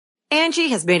Angie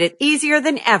has made it easier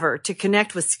than ever to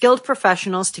connect with skilled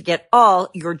professionals to get all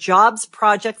your jobs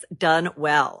projects done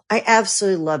well. I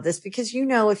absolutely love this because,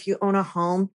 if you own a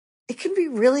home, it can be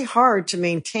really hard to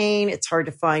maintain. It's hard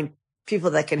to find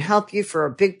people that can help you for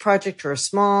a big project or a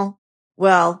small.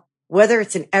 Well, whether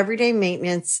it's in everyday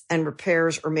maintenance and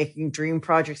repairs or making dream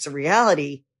projects a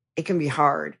reality, it can be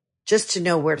hard just to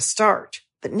know where to start.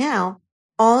 But now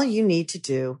all you need to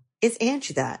do is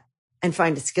Angie that and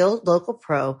find a skilled local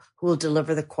pro who will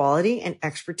deliver the quality and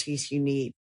expertise you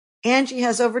need. Angie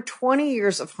has over 20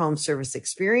 years of home service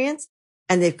experience,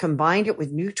 and they've combined it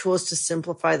with new tools to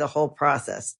simplify the whole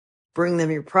process. Bring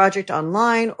them your project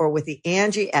online or with the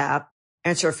Angie app,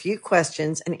 answer a few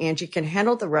questions, and Angie can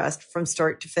handle the rest from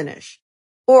start to finish.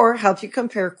 Or help you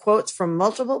compare quotes from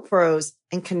multiple pros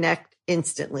and connect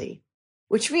instantly,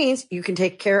 which means you can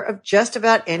take care of just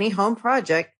about any home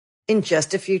project in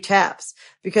just a few taps.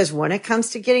 Because when it comes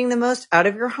to getting the most out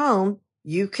of your home,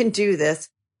 you can do this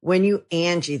when you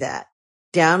Angie that.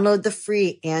 Download the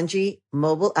free Angie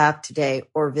mobile app today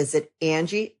or visit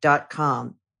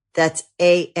Angie.com. That's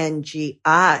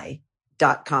ANGI.com.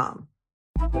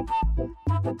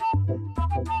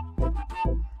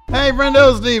 Hey,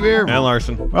 friendo, Steve here. And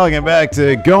Larson. Welcome back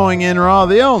to Going In Raw,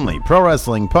 the only pro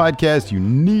wrestling podcast you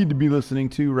need to be listening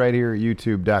to right here at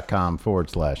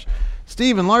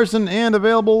youtube.com/Steven Larson, and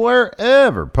available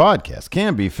wherever podcasts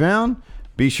can be found.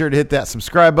 Be sure to hit that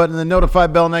subscribe button and the notify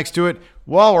bell next to it.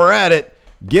 While we're at it,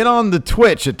 get on the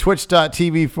Twitch at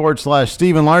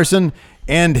twitch.tv/Steven Larson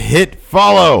and hit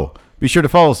follow. Be sure to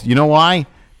follow us. You know why?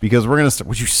 Because we're going to start.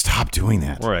 Would you stop doing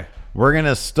that? Right. We're going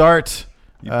to start.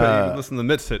 You listen to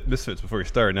the Misfits before you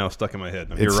started. Now it's stuck in my head.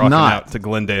 You're It's rocking not. out to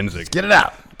Glenn Danzig. Get it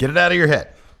out. Get it out of your head.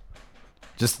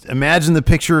 Just imagine the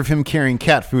picture of him carrying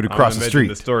cat food across the street.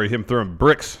 The story of him throwing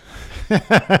bricks.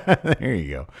 There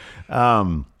you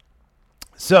go.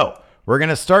 So we're going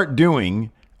to start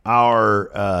doing our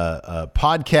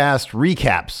podcast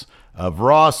recaps of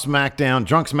Raw, SmackDown,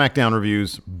 Drunk SmackDown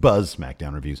reviews, Buzz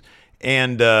SmackDown reviews,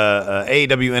 and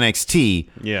AEW NXT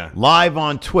live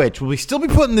on Twitch. Will we still be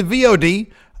putting the VOD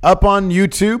up on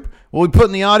YouTube? We'll be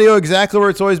putting the audio exactly where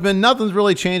it's always been. Nothing's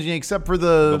really changing except for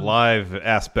the live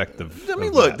aspect of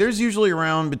look, there's usually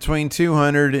around between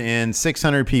 200 and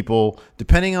 600 people,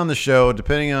 depending on the show,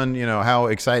 depending on, how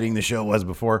exciting the show was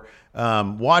before,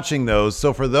 watching those.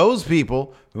 So for those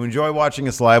people who enjoy watching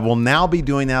us live, we'll now be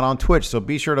doing that on Twitch. So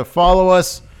be sure to follow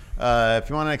us. If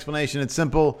you want an explanation, it's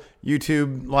simple.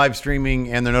 YouTube live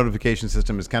streaming and their notification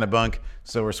system is kind of bunk.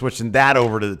 So we're switching that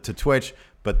over to Twitch.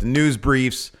 But the news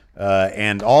briefs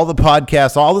and all the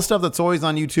podcasts, all the stuff that's always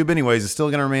on YouTube anyways, is still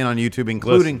going to remain on YouTube,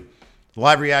 including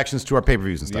live reactions to our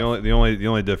pay-per-views and stuff. The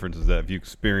only difference is that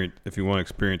if you want to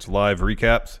experience live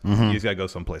recaps, you just got to go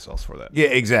someplace else for that. Yeah,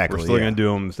 exactly. We're still going to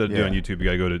do them. Instead of doing YouTube, you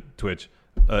got to go to Twitch.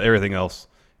 Everything else,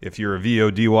 if you're a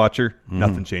VOD watcher,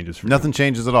 nothing changes for you. Nothing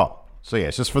changes at all. So, yeah,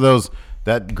 it's just for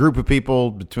that group of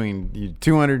people between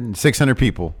 200 and 600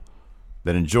 people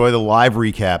that enjoy the live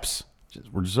recaps.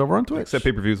 We're just over on Twitch. Except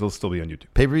pay-per-views will still be on YouTube.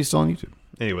 Pay-per-views still on YouTube.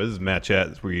 Anyway, this is Matt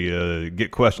Chat. We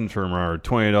get questions from our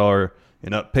 $20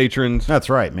 and up patrons. That's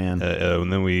right, man.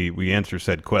 And then we answer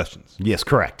said questions. Yes,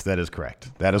 correct. That is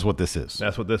correct. That is what this is.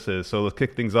 That's what this is. So let's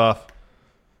kick things off.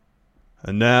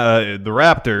 And now the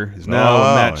Raptor is now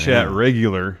a Matt Chat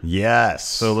regular. Yes.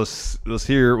 So let's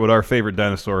hear what our favorite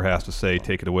dinosaur has to say.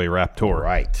 Take it away, Raptor.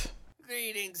 Right.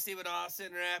 Greetings, Stephen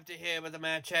Austin. Raptor here with a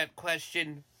Matt Chat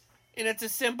question. And it's a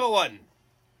simple one.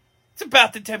 It's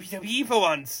about the WWE for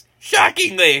once.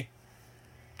 Shockingly.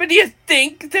 But do you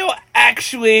think they'll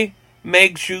actually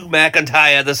make Drew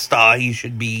McIntyre the star he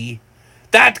should be?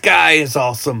 That guy is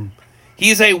awesome.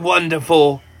 He's a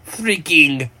wonderful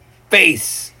freaking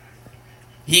face.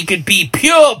 He could be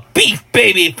pure beef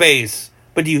baby face.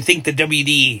 But do you think the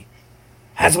WWE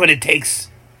has what it takes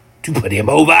to put him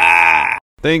over?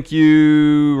 Thank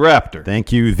you, Raptor.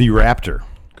 Thank you, the Raptor.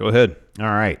 Go ahead. All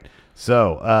right.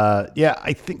 So,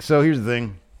 I think so. Here's the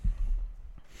thing.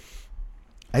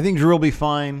 I think Drew will be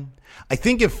fine. I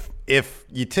think if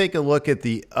you take a look at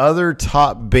the other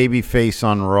top babyface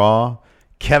on Raw,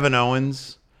 Kevin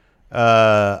Owens,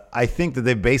 I think that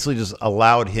they basically just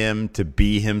allowed him to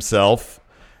be himself.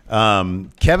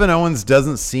 Kevin Owens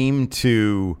doesn't seem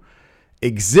to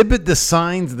exhibit the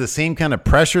signs of the same kind of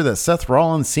pressure that Seth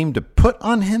Rollins seemed to put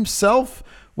on himself,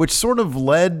 which sort of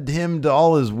led him to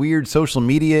all his weird social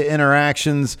media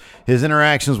interactions, his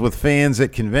interactions with fans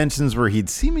at conventions where he'd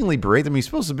seemingly berate them. He's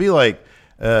supposed to be like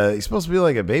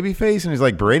a baby face, and he's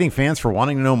like berating fans for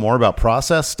wanting to know more about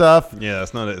process stuff. Yeah,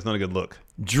 it's not a good look.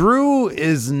 Drew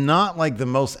is not like the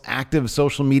most active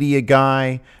social media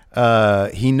guy.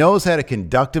 He knows how to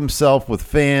conduct himself with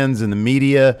fans and the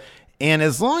media. And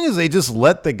as long as they just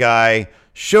let the guy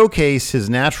showcase his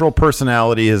natural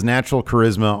personality, his natural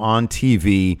charisma on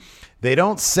TV, they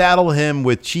don't saddle him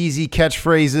with cheesy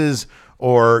catchphrases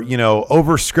or,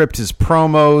 overscript his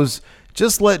promos.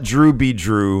 Just let Drew be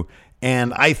Drew,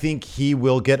 and I think he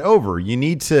will get over. You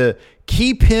need to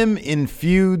keep him in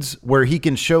feuds where he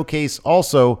can showcase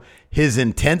also his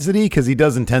intensity, because he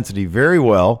does intensity very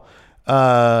well.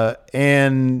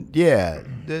 And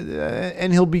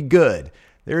he'll be good.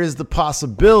 There is the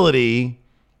possibility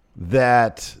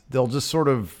that they'll just sort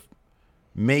of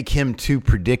make him too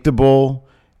predictable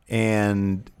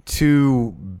and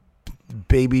too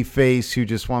babyface who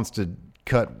just wants to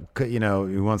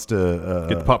who wants to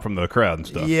get the pop from the crowd and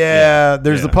stuff. Yeah,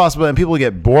 there's the possibility, and people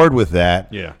get bored with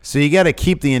that. Yeah. So you got to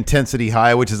keep the intensity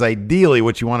high, which is ideally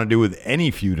what you want to do with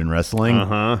any feud in wrestling.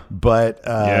 But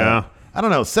I don't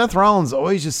know. Seth Rollins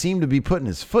always just seemed to be putting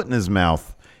his foot in his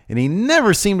mouth, and he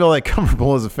never seemed all that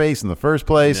comfortable as a face in the first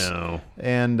place. No.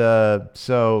 And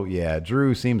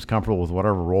Drew seems comfortable with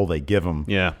whatever role they give him.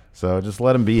 Yeah. So just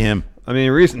let him be him. I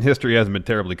mean, recent history hasn't been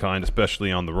terribly kind,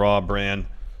 especially on the Raw brand.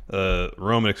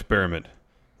 Roman experiment.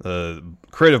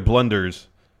 Creative blunders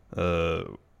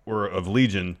were of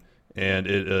legion, and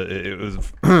it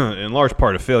was in large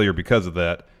part a failure because of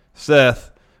that.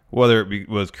 Seth, whether it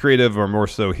was creative or more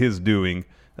so his doing,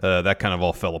 that kind of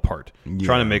all fell apart. Yeah.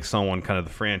 Trying to make someone kind of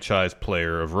the franchise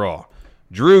player of Raw.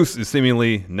 Drew is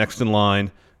seemingly next in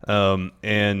line,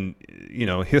 and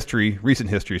recent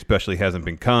history especially hasn't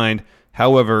been kind.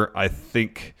 However, I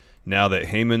think now that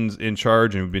Heyman's in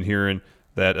charge, and we've been hearing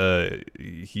that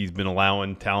he's been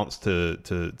allowing talents to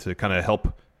kind of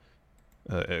help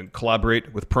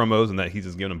collaborate with promos, and that he's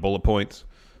just giving them bullet points,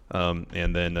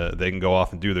 and then they can go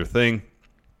off and do their thing.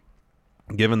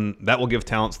 That will give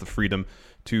talents the freedom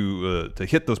to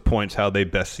hit those points how they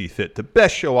best see fit, to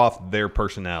best show off their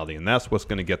personality, and that's what's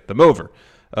going to get them over.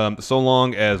 So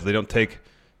long as they don't take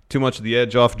too much of the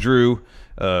edge off Drew,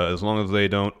 as long as they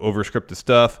don't overscript the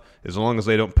stuff, as long as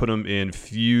they don't put him in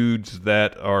feuds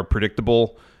that are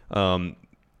predictable.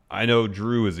 I know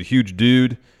Drew is a huge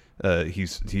dude.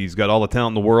 He's got all the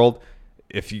talent in the world.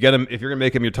 If you're gonna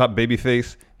make him your top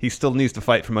babyface, he still needs to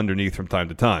fight from underneath from time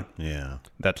to time. Yeah,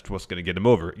 that's what's gonna get him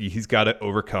over. He's got to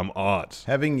overcome odds.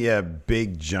 Having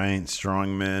big, giant,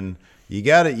 strong men. You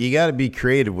gotta be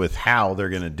creative with how they're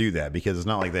gonna do that, because it's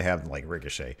not like they have like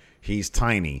Ricochet. He's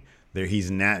tiny. He's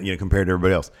compared to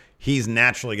everybody else. He's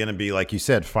naturally going to be, like you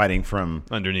said, fighting from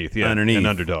underneath, an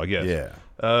underdog, yes. Yeah.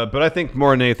 But I think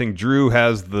more than anything, Drew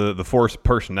has the force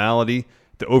personality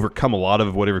to overcome a lot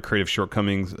of whatever creative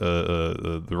shortcomings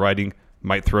the writing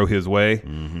might throw his way.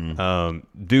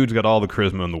 Dude's got all the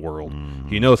charisma in the world.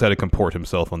 He knows how to comport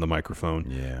himself on the microphone.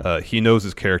 Yeah. He knows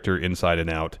his character inside and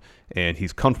out, and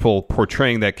he's comfortable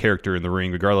portraying that character in the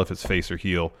ring, regardless if it's face or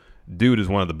heel. Dude is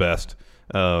one of the best.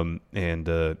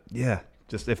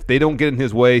 Just if they don't get in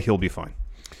his way, he'll be fine.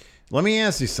 Let me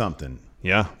ask you something.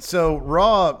 Yeah. So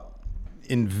Raw,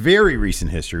 in very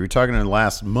recent history, we're talking in the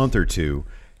last month or two,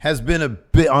 has been a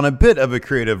bit of a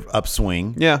creative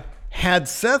upswing. Yeah. Had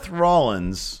Seth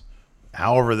Rollins,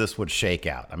 however this would shake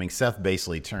out. I mean, Seth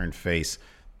basically turned face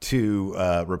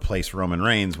to replace Roman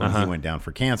Reigns when he went down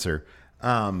for cancer.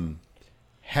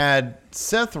 Had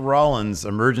Seth Rollins'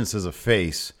 emergence as a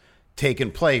face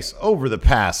taken place over the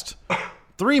past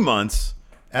 3 months,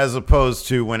 as opposed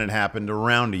to when it happened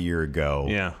around a year ago.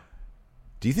 Yeah.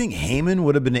 Do you think Heyman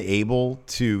would have been able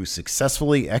to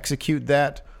successfully execute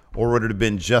that, or would it have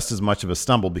been just as much of a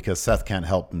stumble because Seth can't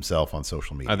help himself on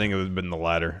social media? I think it would have been the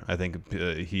latter. I think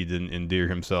he didn't endear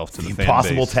himself to the fan base.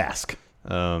 Impossible task.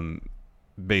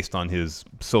 Based on his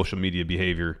social media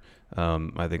behavior,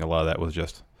 I think a lot of that was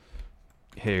just,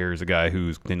 here's a guy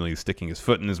who's continually sticking his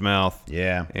foot in his mouth.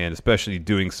 Yeah. And especially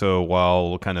doing so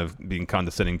while kind of being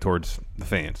condescending towards the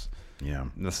fans. Yeah.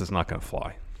 This is not going to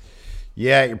fly.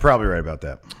 Yeah, you're probably right about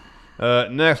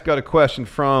that. Next, got a question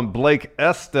from Blake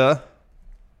Esta.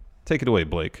 Take it away,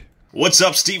 Blake. What's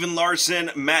up, Steven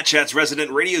Larson, Matt Chat's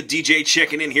resident radio DJ,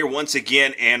 checking in here once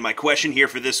again, and my question here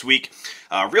for this week,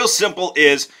 real simple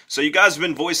is, so you guys have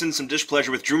been voicing some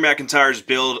displeasure with Drew McIntyre's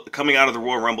build coming out of the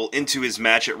Royal Rumble into his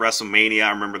match at WrestleMania.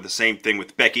 I remember the same thing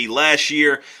with Becky last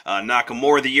year,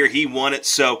 Nakamura the year he won it.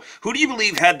 So who do you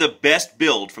believe had the best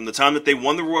build from the time that they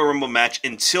won the Royal Rumble match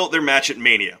until their match at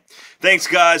Mania? Thanks,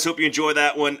 guys. Hope you enjoy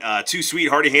that one. Too sweet,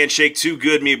 hearty handshake, too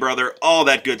good, me brother, all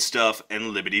that good stuff,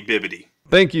 and libbity bibbity.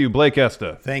 Thank you, Blake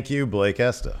Esta. Thank you, Blake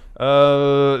Esta.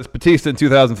 It's Batista in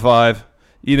 2005,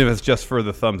 even if it's just for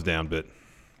the thumbs down bit.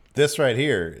 This right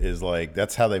here is like,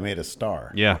 that's how they made a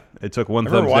star. Yeah, it took one I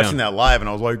remember thumbs watching down. that live, and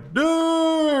I was like,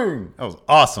 dang! That was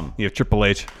awesome. You have Triple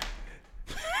H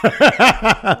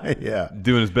Yeah.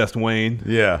 doing his best Wayne.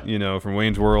 Yeah. You know, from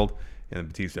Wayne's World. And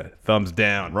Batista, thumbs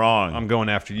down. Wrong. I'm going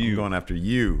after you. I'm going after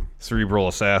you. Cerebral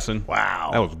assassin. Wow.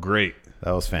 That was great.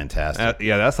 That was fantastic.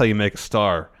 Yeah, that's how you make a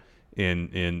star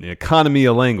in economy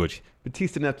of language.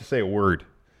 Batista didn't have to say a word.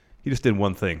 He just did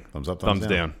one thing. Thumbs up, thumbs thumbs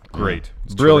down. down. Great.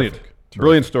 It's Brilliant. terrific.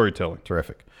 Brilliant storytelling.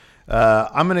 Terrific.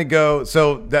 I'm going to go.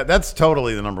 So that's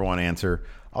totally the number one answer.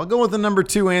 I'll go with the number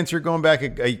two answer going back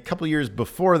a couple years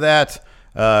before that.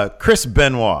 Chris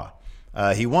Benoit.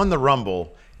 He won the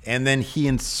Rumble, and then he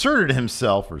inserted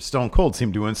himself, or Stone Cold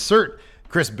seemed to insert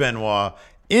Chris Benoit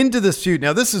into the feud.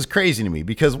 Now, this is crazy to me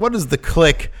because what is the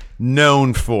Click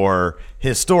known for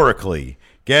historically?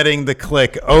 Getting the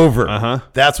Click over.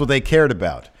 That's what they cared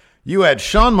about. You had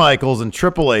Shawn Michaels and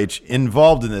Triple H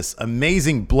involved in this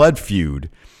amazing blood feud,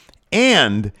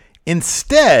 and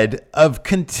instead of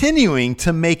continuing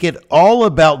to make it all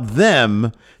about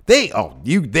them, they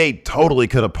totally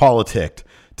could have politicked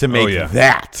to make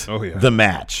that the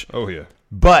match. Oh, yeah.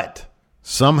 But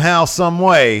somehow, some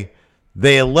way,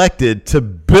 they elected to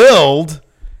build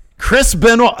Chris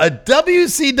Benoit, a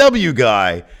WCW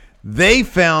guy. They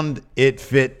found it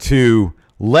fit to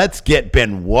let's get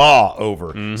Benoit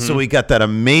over. So we got that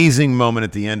amazing moment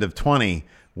at the end of 20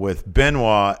 with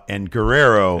Benoit and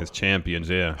Guerrero As champions,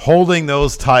 yeah. holding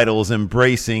those titles,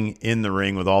 embracing in the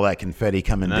ring with all that confetti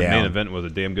coming And that down. main event was a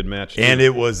damn good match, too. And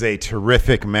it was a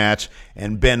terrific match.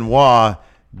 And Benoit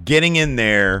getting in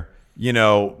there, you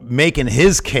know, making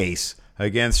his case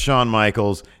against Shawn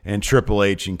Michaels and Triple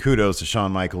H. And kudos to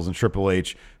Shawn Michaels and Triple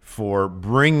H for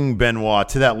bringing Benoit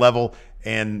to that level.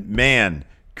 And, man,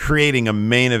 creating a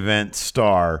main event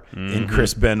star in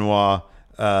Chris Benoit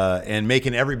and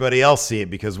making everybody else see it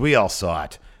because we all saw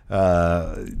it.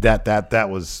 That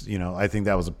was, you know, I think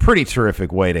that was a pretty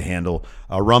terrific way to handle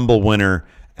a Rumble winner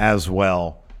as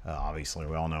well. Obviously,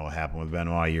 we all know what happened with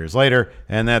Benoit years later,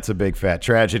 and that's a big fat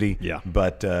tragedy. Yeah.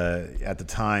 But at the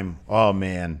time, oh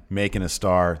man, making a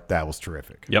star, that was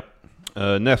terrific. Yep.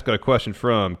 Next, got a question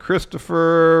from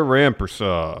Christopher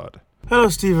Rampersad. Hello,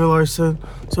 Steven Larson.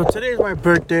 So today is my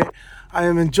birthday. I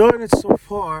am enjoying it so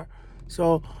far.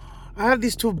 So I have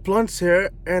these two blunts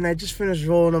here, and I just finished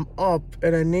rolling them up,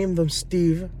 and I named them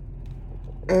Steve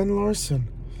and Larson.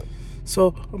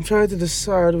 So I'm trying to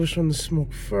decide which one to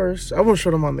smoke first. I won't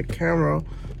show them on the camera,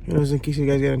 you know, in case you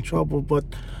guys get in trouble. But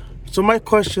so my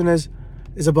question is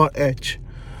about Edge.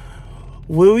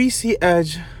 Will we see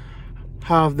Edge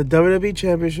have the WWE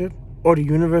Championship or the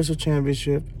Universal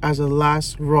Championship as a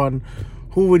last run?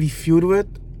 Who would he feud with,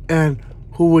 and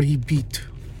who would he beat?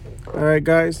 All right,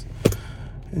 guys,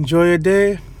 enjoy your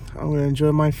day. I'm gonna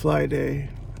enjoy my fly day.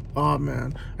 Oh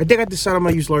man, I think I decided I'm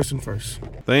gonna use Larson first.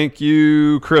 Thank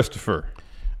you, Christopher.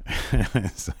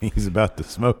 So he's about to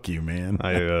smoke you, man.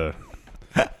 I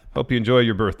hope you enjoy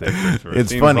your birthday, Christopher. It's it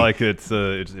seems funny. like it's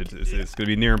going to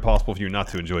be near impossible for you not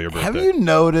to enjoy your birthday. Have you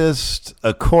noticed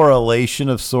a correlation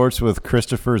of sorts with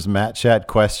Christopher's Matt Chat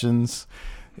questions?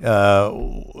 There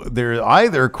are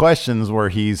either questions where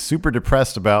he's super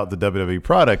depressed about the WWE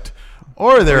product,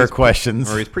 or there are questions,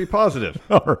 Or he's pretty positive.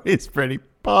 or he's pretty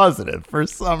positive for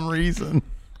some reason.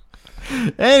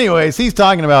 Anyways, he's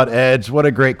talking about Edge. What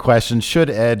a great question. Should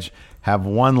Edge have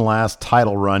one last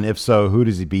title run? If so, who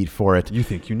does he beat for it? You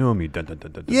think you know me.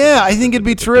 Yeah, I think it'd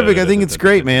be terrific. I think it's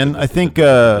great, man. I think,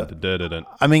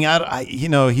 I mean, you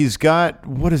know, he's got,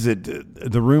 what is it?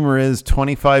 The rumor is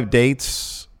 25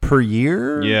 dates per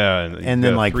year. Yeah. And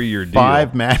then like 3-year deal.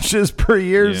 5 matches per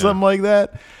year, Yeah. something like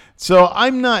that. So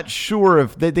I'm not sure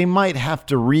if they might have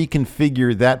to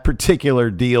reconfigure that particular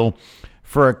deal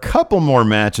for a couple more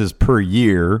matches per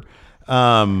year.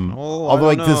 Although,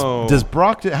 like, does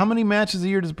Brock? How many matches a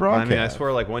year does Brock I mean, I have?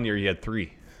 swear, like 1 year he had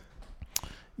 3.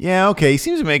 Yeah, okay. He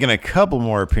seems to be making a couple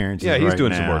more appearances. Yeah, he's right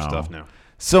doing now. some more stuff now.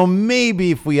 So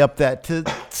maybe if we up that to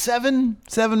seven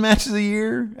matches a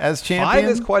year as champion.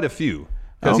 5 is quite a few.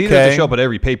 Because he Okay. doesn't show up at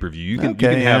every pay-per-view. You can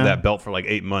Okay, have yeah. that belt for like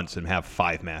 8 months and have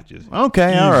 5 matches. Okay,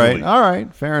 Easily. all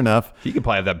right, fair enough. He could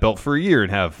probably have that belt for a year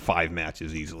and have 5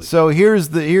 matches easily. So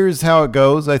here's how it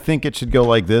goes. I think it should go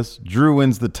like this: Drew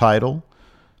wins the title,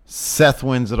 Seth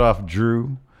wins it off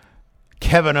Drew,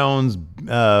 Kevin Owens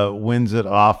wins it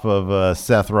off of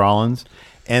Seth Rollins,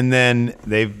 and then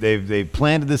they've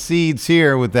planted the seeds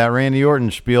here with that Randy Orton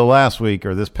spiel last week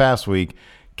or this past week.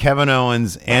 Kevin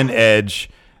Owens and Edge.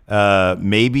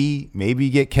 Maybe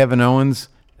get Kevin Owens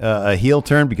a heel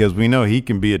turn because we know he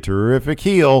can be a terrific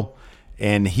heel,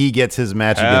 and he gets his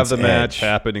match have against the match Edge.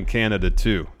 happen in Canada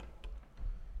too.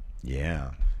 Yeah,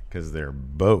 Because they're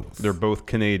both. They're both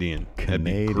Canadian. That'd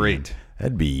be great.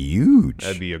 That'd be huge.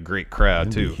 That'd be a great crowd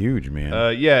That'd too. Be huge, man.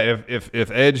 If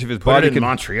Edge, if his Put body it in can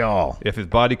Montreal, if his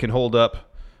body can hold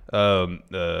up,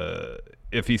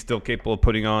 if he's still capable of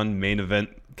putting on main event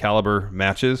caliber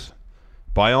matches,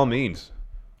 by all means,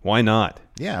 why not?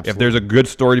 Yeah, absolutely. If there's a good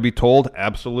story to be told,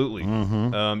 absolutely.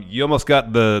 Mm-hmm. You almost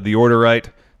got the order right.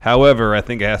 However, I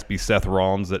think it has to be Seth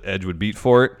Rollins that Edge would beat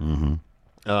for it. Mm-hmm.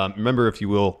 Remember, if you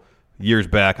will, years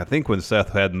back, I think when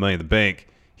Seth had the Money in the Bank,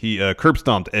 he curb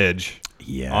stomped Edge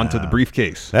onto the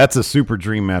briefcase. That's a super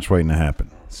dream match waiting to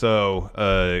happen. So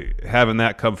having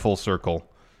that come full circle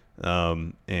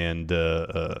and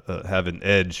having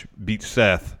Edge beat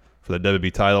Seth for the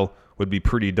WWE title would be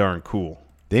pretty darn cool.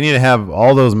 They need to have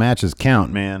all those matches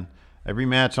count, man. Every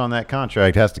match on that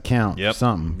contract has to count for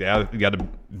something. Yeah, you got to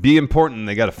be important.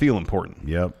 They got to feel important.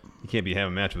 Yep. You can't be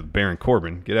having a match with Baron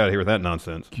Corbin. Get out of here with that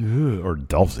nonsense. Or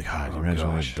Dolph Ziggler.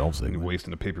 Imagine Dolph Ziggler.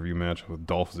 Wasting a pay-per-view match with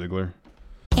Dolph Ziggler.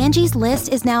 Angie's List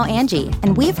is now Angie,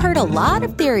 and we've heard a lot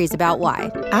of theories about why.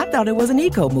 I thought it was an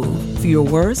eco move. Fewer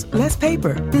words, less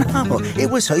paper. No, it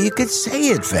was so you could say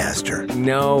it faster.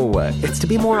 No, it's to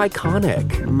be more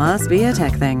iconic. Must be a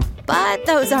tech thing. But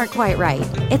those aren't quite right.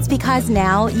 It's because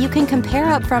now you can compare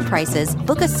upfront prices,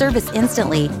 book a service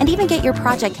instantly, and even get your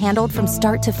project handled from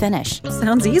start to finish.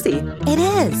 Sounds easy. It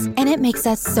is, and it makes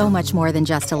us so much more than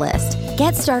just a list.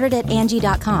 Get started at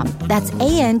Angie.com. That's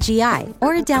ANGI,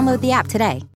 or download the app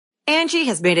today. Angie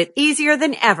has made it easier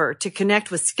than ever to connect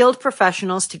with skilled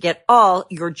professionals to get all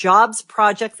your jobs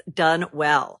projects done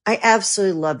well. I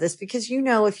absolutely love this because,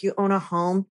 if you own a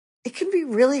home, it can be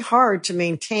really hard to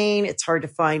maintain. It's hard to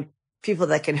find people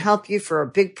that can help you for a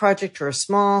big project or a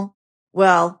small.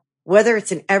 Well, whether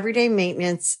it's in everyday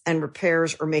maintenance and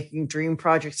repairs or making dream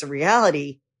projects a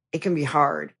reality, it can be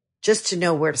hard just to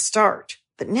know where to start.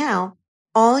 But now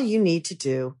all you need to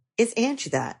do is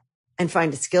Angie that and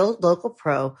find a skilled local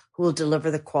pro who will deliver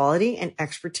the quality and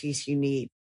expertise you need.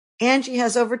 Angie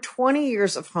has over 20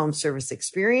 years of home service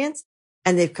experience,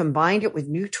 and they've combined it with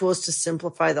new tools to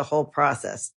simplify the whole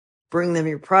process. Bring them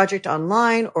your project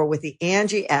online or with the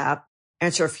Angie app,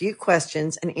 answer a few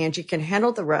questions, and Angie can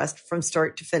handle the rest from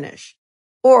start to finish.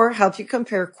 Or help you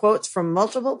compare quotes from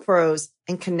multiple pros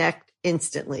and connect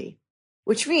instantly,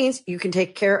 which means you can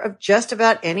take care of just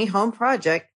about any home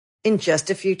project in just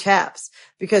a few taps.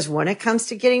 Because when it comes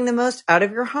to getting the most out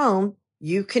of your home,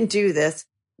 you can do this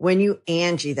when you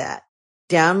Angie that.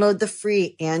 Download the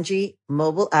free Angie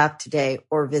mobile app today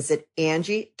or visit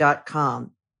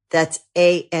Angie.com. That's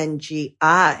ANGI.com.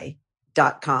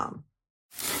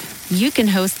 You can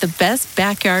host the best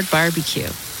backyard barbecue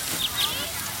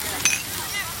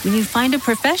when you find a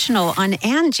professional on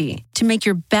Angie to make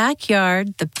your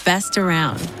backyard the best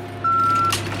around.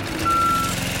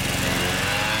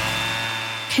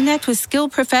 Connect with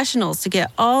skilled professionals to get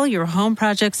all your home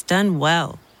projects done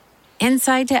well.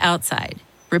 Inside to outside,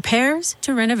 repairs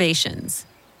to renovations.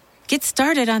 Get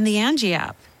started on the Angie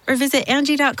app or visit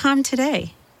Angie.com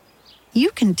today.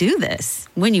 You can do this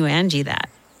when you Angie that.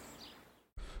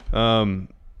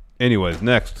 Anyways,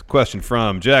 next question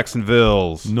from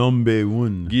Jacksonville's number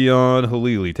one, Guion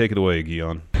Halili. Take it away,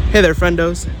 Guion. Hey there,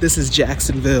 friendos. This is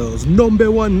Jacksonville's number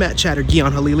one Matt Chatter,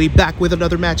 Guion Halili, back with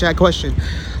another Matt Chat question.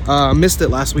 Missed it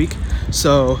last week,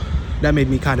 so that made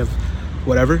me kind of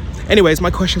whatever. Anyways,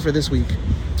 my question for this week.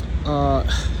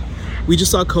 We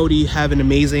just saw Cody have an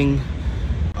amazing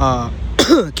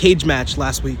cage match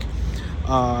last week,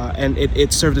 and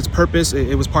it served its purpose.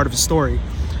 It was part of his story.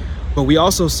 But we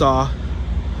also saw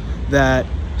that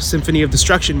Symphony of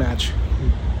Destruction match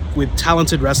with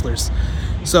talented wrestlers.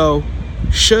 So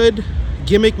should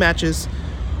gimmick matches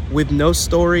with no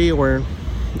story or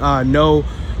no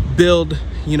build,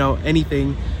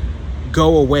 anything,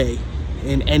 go away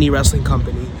in any wrestling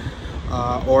company?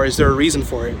 Or is there a reason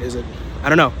for it? Is it, I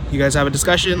don't know. You guys have a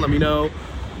discussion. Let me know.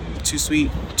 Too sweet,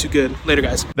 too good. Later,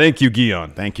 guys. Thank you,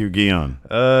 Guion. Thank you, Guion.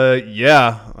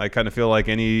 Yeah, I kind of feel like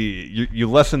you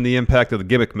lessen the impact of the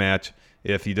gimmick match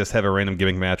if you just have a random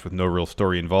gimmick match with no real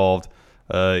story involved.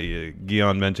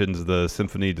 Guion mentions the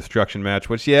Symphony Destruction match,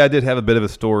 which, did have a bit of a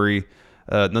story.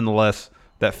 Nonetheless,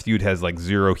 that feud has like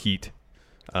zero heat.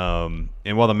 And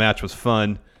while the match was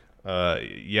fun,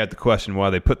 you had to question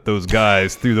why they put those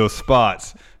guys through those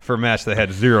spots for a match that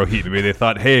had zero heat. Maybe they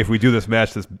thought, hey, if we do this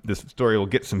match, this story will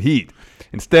get some heat.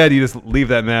 Instead, you just leave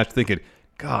that match thinking,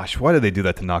 gosh, why did they do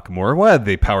that to Nakamura? Why did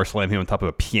they power slam him on top of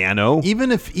a piano?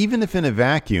 Even if in a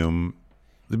vacuum,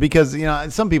 because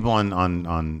some people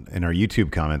on in our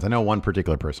YouTube comments, I know one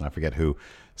particular person, I forget who,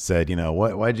 said,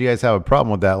 why did you guys have a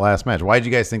problem with that last match? Why did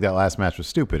you guys think that last match was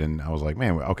stupid? And I was like,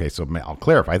 man, okay, so I'll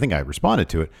clarify. I think I responded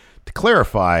to it. To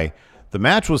clarify, the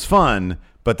match was fun,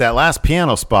 but that last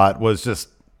piano spot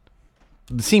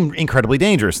seemed incredibly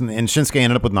dangerous. And Shinsuke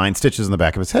ended up with 9 stitches in the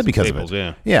back of his head because of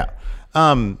it. Yeah.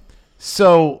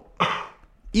 So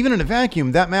even in a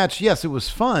vacuum, that match, yes, it was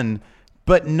fun,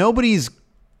 but nobody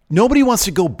wants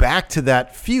to go back to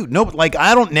that feud. No, like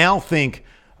I don't now think,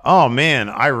 oh man,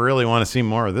 I really want to see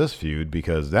more of this feud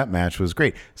because that match was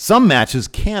great. Some matches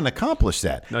can accomplish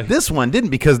that. No, this one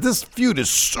didn't because this feud is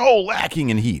so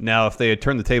lacking in heat. Now, if they had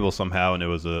turned the table somehow and it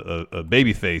was a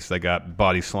babyface that got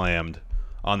body slammed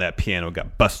on that piano,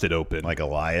 got busted open. Like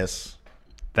Elias.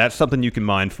 That's something you can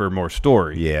mind for more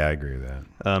story. Yeah, I agree with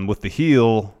that. With the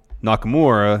heel,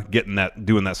 Nakamura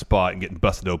doing that spot and getting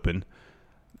busted open,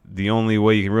 the only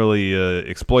way you can really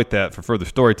exploit that for further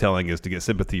storytelling is to get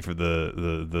sympathy for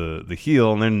the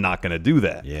heel, and they're not going to do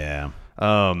that. Yeah.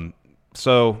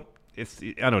 So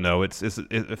I don't know. I feel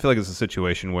like it's a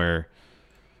situation where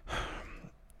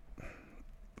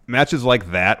matches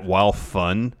like that, while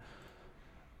fun,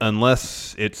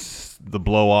 unless it's the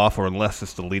blow off or unless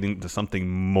it's leading to something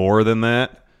more than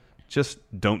that, just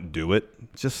don't do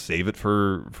it. Just save it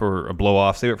for a blow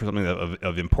off. Save it for something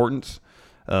of importance.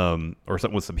 Or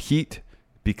something with some heat,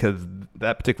 because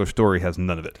that particular story has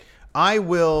none of it. I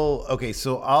will. Okay,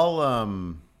 so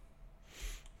I'll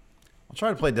try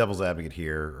to play devil's advocate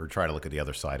here, or try to look at the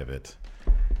other side of it.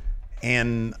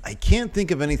 And I can't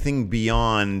think of anything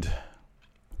beyond.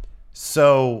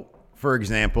 So, for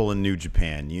example, in New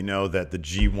Japan, you know that the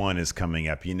G1 is coming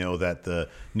up. You know that the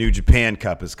New Japan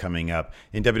Cup is coming up.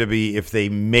 In WWE, if they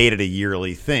made it a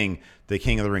yearly thing, the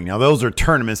King of the Ring. Now, those are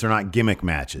tournaments. They're not gimmick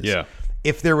matches. Yeah.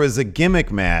 If there was a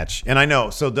gimmick match, and I know,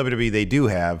 so WWE, they do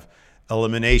have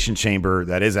Elimination Chamber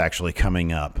that is actually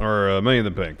coming up. Or Money in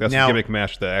the Bank. That's a gimmick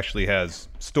match that actually has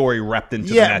story wrapped into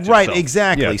the match right, itself.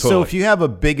 Exactly. Yeah, totally. So if you have a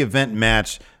big event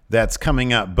match that's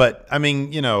coming up, but I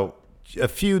mean, a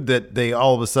feud that they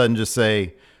all of a sudden just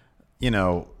say,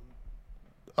 oh,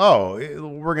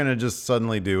 we're going to just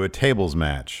suddenly do a tables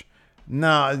match.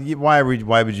 No, why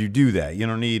would you do that? You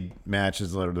don't need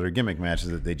matches that are gimmick matches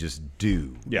that they just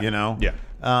do. Yeah.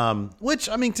 Yeah. Which,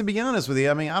 I mean, to be honest with you,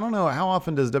 I mean, I don't know, how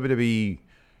often does WWE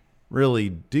really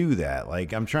do that?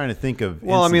 Like, I'm trying to think of.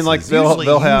 Well, instances. I mean, like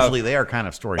usually they are kind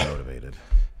of story motivated.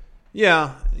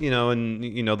 Yeah,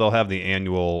 and they'll have the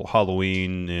annual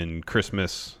Halloween and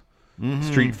Christmas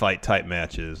street fight type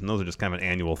matches, and those are just kind of an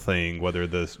annual thing, whether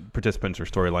the participants are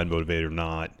storyline motivated or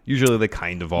not. Usually they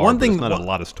kind of are. There's not a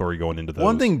lot of story going into those.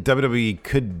 One thing WWE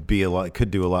could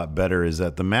do a lot better is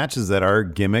that the matches that are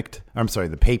gimmicked,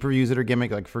 the pay-per-views that are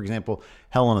gimmicked, like for example,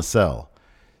 Hell in a Cell.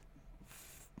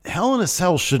 Hell in a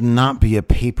Cell should not be a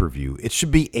pay-per-view. It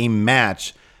should be a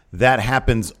match that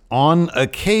happens on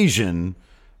occasion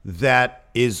that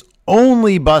is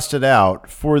only busted out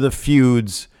for the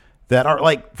feuds that are,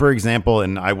 like, for example,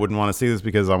 and I wouldn't want to see this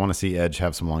because I want to see Edge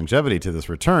have some longevity to this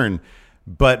return,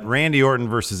 but Randy Orton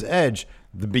versus Edge,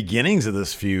 the beginnings of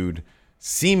this feud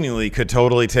seemingly could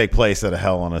totally take place at a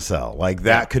Hell in a Cell. Like,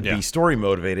 that could be story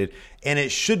motivated, and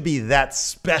it should be that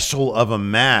special of a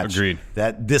match. Agreed.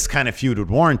 That this kind of feud would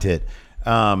warrant it.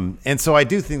 And so I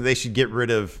do think they should get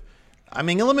rid of. I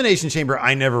mean, Elimination Chamber,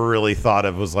 I never really thought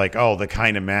of was like, the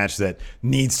kind of match that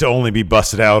needs to only be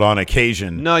busted out on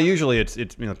occasion. No, usually it's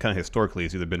kind of historically,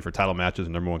 it's either been for title matches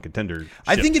and number one contender.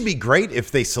 I think it'd be great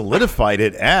if they solidified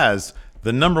it as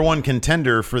the number one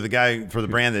contender for the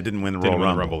brand that didn't win the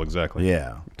Royal Rumble. Exactly.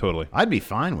 Yeah. Totally. I'd be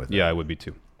fine with it. Yeah, I would be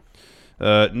too.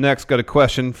 Next, got a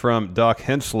question from Doc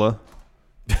Hensler.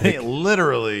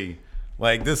 Literally,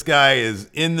 like, this guy is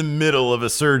in the middle of a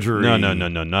surgery. No, not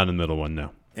in the middle one, no.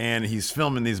 And he's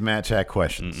filming these Match Hack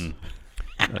questions.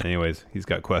 Anyways, he's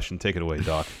got a question. Take it away,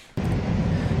 Doc.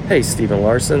 Hey, Stephen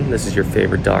Larson. This is your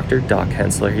favorite doctor, Doc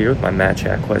Hensler, here with my Match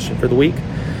Hack question for the week.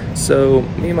 So,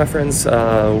 me and my friends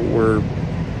were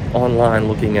online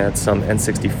looking at some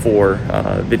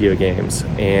N64 video games,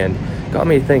 and got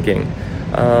me thinking,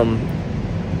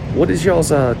 what is y'all's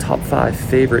top 5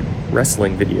 favorite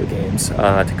wrestling video games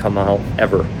to come out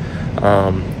ever?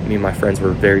 Me and my friends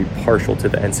were very partial to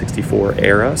the N64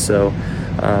 era, so,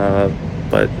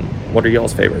 but what are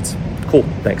y'all's favorites? Cool,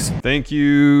 thanks. Thank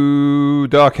you,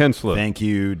 Doc Hensler. Thank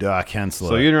you, Doc Hensler.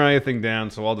 So you didn't write anything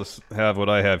down, so I'll just have what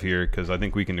I have here, because I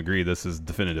think we can agree this is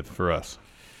definitive for us.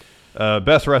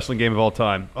 Best wrestling game of all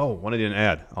time. Oh, one I didn't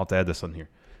add. I'll have to add this on here.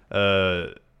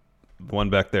 The one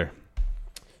back there.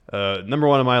 Number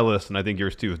one on my list, and I think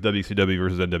yours too, is WCW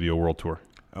versus NWO World Tour.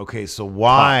 Okay, so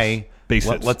why... Base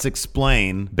hits. Let's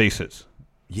explain. Base hits.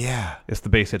 Yeah. It's the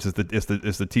base hits. It's the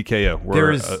TKO.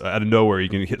 Where out of nowhere you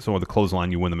can hit someone with a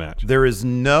clothesline, you win the match. There is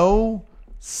no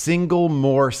single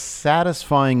more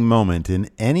satisfying moment in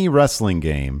any wrestling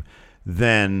game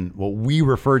than what we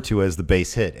refer to as the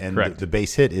base hit. And the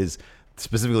base hit is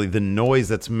specifically the noise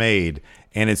that's made.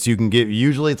 And you can get,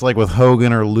 usually it's like with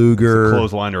Hogan or Luger. It's a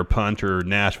clothesline or a punch or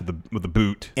Nash with the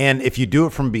boot. And if you do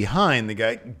it from behind, the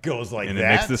guy goes like and that.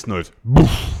 And it makes this noise.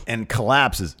 And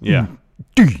collapses. Yeah.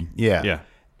 Yeah.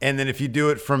 And then if you do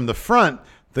it from the front,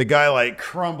 the guy like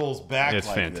crumbles back. It's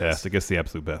like fantastic. This. It's the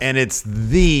absolute best. And it's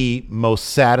the most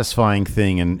satisfying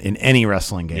thing in any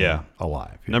wrestling game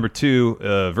alive. Yeah. Number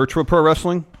 2, virtual pro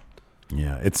wrestling.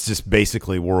 Yeah, it's just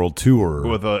basically World Tour.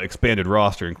 With an expanded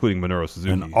roster, including Minoru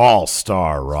Suzuki. An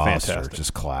all-star roster. Fantastic.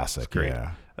 Just classic. It's great.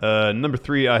 Yeah. Number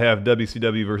 3, I have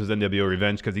WCW versus NWO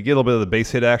Revenge because you get a little bit of the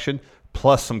base hit action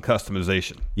plus some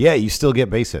customization. Yeah, you still get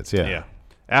base hits. Yeah.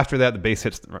 After that, the base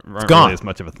hits aren't really as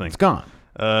much of a thing. It's gone.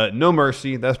 No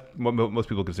Mercy. That's what most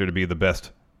people consider to be the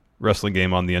best wrestling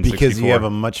game on the N64. Because you have a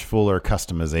much fuller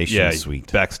customization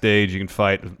suite. Backstage, you can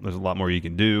fight. There's a lot more you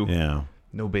can do. Yeah.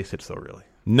 No base hits, though, really.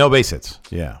 No base hits.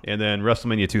 Yeah. And then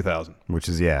WrestleMania 2000. Which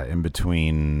is, in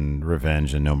between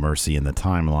Revenge and No Mercy in the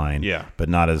timeline. Yeah. But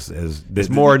not as there's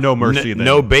more No Mercy than...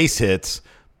 No base hits,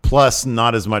 plus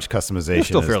not as much customization. It's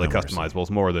still fairly No customizable. It's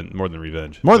more than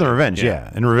Revenge. More than Revenge,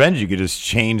 yeah. In Revenge, you could just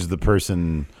change the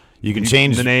person... You can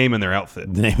change the name and their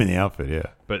outfit. The name and the outfit, yeah.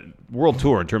 But World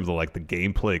Tour, in terms of like the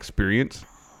gameplay experience,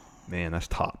 man, that's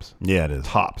tops. Yeah, it is.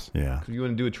 Tops. Yeah. If you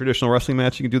want to do a traditional wrestling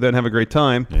match, you can do that and have a great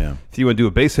time. Yeah. If you want to do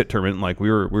a base hit tournament like we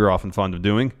were often fond of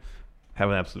doing, have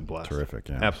an absolute blast. Terrific,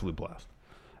 yeah. Absolute blast.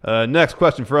 Next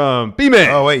question from B-Man.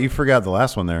 Oh, wait, you forgot the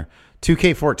last one there.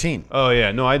 2K14. Oh,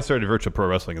 yeah. No, I'd started Virtual Pro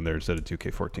Wrestling in there instead of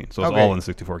 2K14. So it's all in the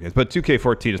 64 games. But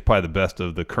 2K14 is probably the best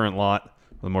of the current lot.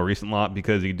 The more recent lot,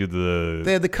 because you can do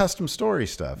they had the custom story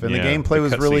stuff, and the gameplay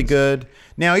was really good.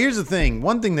 Now, here's the thing.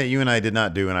 One thing that you and I did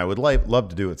not do, and I would love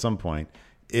to do at some point,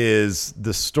 is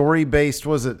the story-based,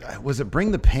 was it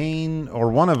Bring the Pain, or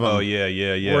one of them? Oh, yeah.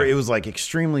 Where it was like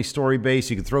extremely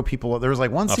story-based. You could throw people, there was like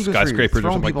one sequence where you were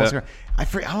throwing people like I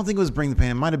don't think it was Bring the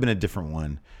Pain. It might have been a different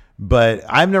one. But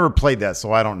I've never played that,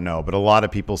 so I don't know. But a lot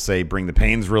of people say Bring the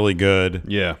Pain's really good.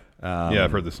 Yeah. Yeah,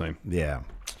 I've heard the same. Yeah.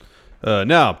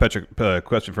 Now, Patrick,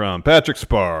 question from Patrick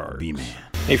Spar. B-Man.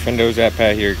 Hey, friendo, Zap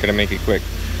Pat here. Gonna make it quick.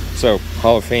 So,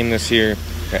 Hall of Fame this year.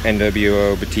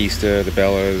 NWO, Batista, the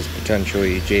Bellas,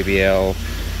 potentially JBL,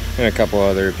 and a couple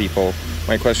other people.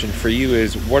 My question for you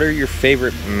is, what are your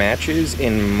favorite matches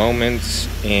and moments,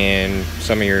 and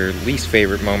some of your least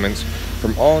favorite moments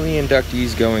from all the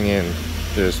inductees going in?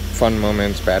 Just fun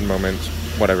moments, bad moments,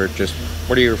 whatever. Just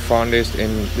what are your fondest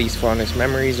and least fondest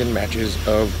memories and matches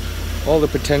of all the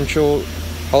potential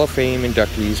Hall of Fame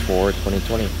inductees for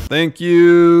 2020. Thank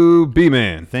you,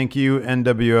 B-Man. Thank you,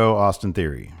 NWO Austin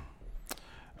Theory.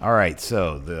 All right,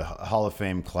 so the Hall of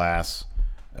Fame class,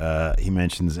 he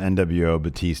mentions NWO,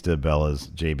 Batista,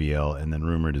 Bellas, JBL, and then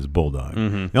rumored is Bulldog.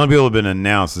 Mm-hmm. The only people who have been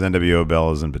announced is NWO,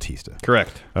 Bellas, and Batista.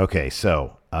 Correct. Okay,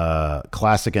 so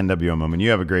classic NWO moment.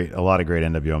 You have a lot of great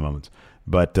NWO moments.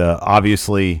 But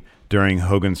obviously, during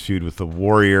Hogan's feud with the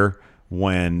Warrior,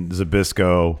 when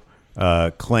Zbyszko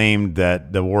claimed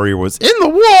that the Warrior was in the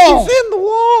wall. He's in the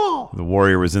wall. The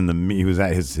Warrior was he was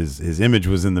at his image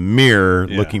was in the mirror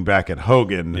looking back at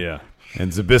Hogan. Yeah.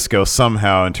 And Zbyszko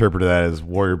somehow interpreted that as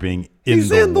Warrior being in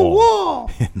the wall.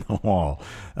 In the wall.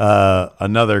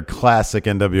 Another classic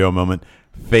NWO moment,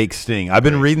 fake Sting. I've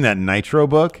been reading that Nitro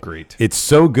book. Great. It's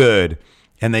so good.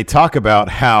 And they talk about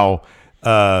how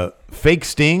fake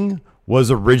Sting was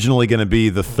originally going to be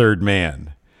the third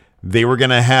man. They were going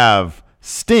to have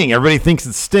Sting. Everybody thinks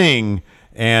it's Sting,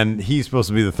 and he's supposed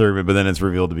to be the third man, but then it's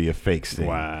revealed to be a fake Sting.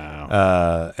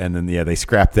 Wow. And then, they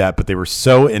scrapped that, but they were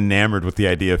so enamored with the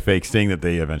idea of fake Sting that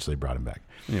they eventually brought him back.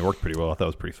 Yeah, it worked pretty well. I thought it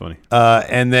was pretty funny.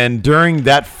 And then during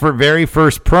that very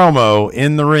first promo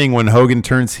in the ring, when Hogan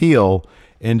turns heel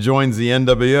and joins the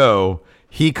NWO,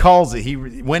 he calls it,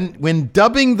 when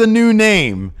dubbing the new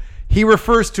name, he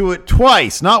refers to it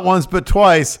twice, not once, but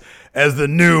twice, as the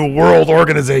New World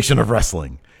Organization of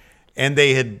Wrestling. And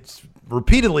they had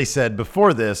repeatedly said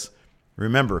before this,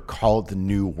 remember, call it the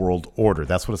New World Order.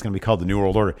 That's what it's going to be called, the New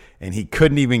World Order. And he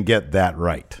couldn't even get that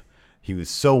right. He was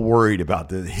so worried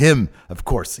about him. Of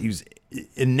course, he was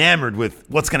enamored with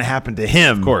what's going to happen to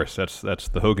him. Of course, that's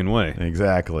the Hogan way.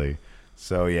 Exactly.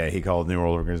 So, he called it New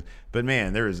World Organization. But,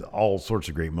 man, there is all sorts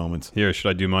of great moments. Here, should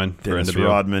I do mine? Dennis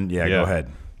Rodman. Yeah, go ahead.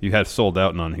 You had Sold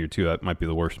Out on here, too. That might be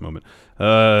the worst moment.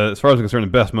 As far as I'm concerned, the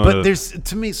best moment. But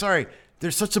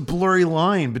there's such a blurry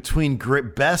line between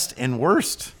best and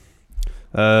worst.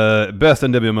 Best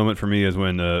NWO moment for me is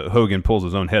when Hogan pulls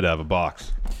his own head out of a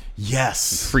box.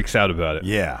 Yes. And freaks out about it.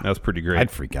 Yeah. That was pretty great. I'd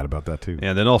freak out about that, too.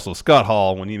 And then also Scott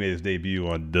Hall, when he made his debut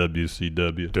on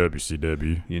WCW.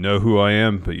 WCW. You know who I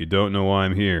am, but you don't know why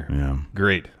I'm here. Yeah.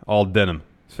 Great. All denim.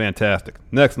 It's fantastic.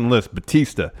 Next on the list,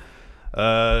 Batista.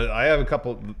 I have a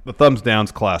couple. The thumbs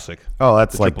down's classic. Oh,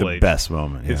 that's like Triple the H. best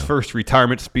moment. His yeah. first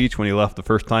retirement speech when he left the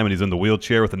first time and he's in the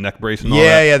wheelchair with the neck brace and all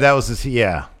Yeah, that. yeah, that was his,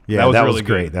 yeah. Yeah, That was really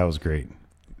great. good. That was great.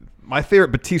 My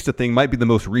favorite Batista thing might be the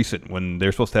most recent when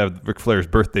they're supposed to have Ric Flair's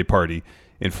birthday party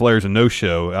and Flair's a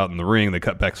no-show out in the ring. They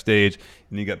cut backstage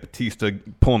and you got Batista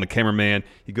pulling the cameraman.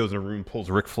 He goes in a room, pulls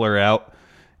Ric Flair out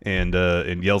and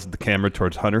yells at the camera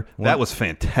towards Hunter. That was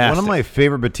fantastic. One of my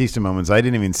favorite Batista moments, I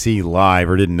didn't even see live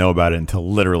or didn't know about it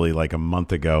until literally like a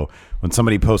month ago when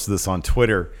somebody posted this on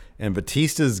Twitter, and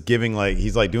Batista's giving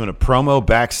he's doing a promo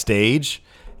backstage,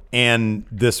 and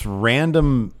this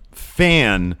random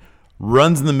fan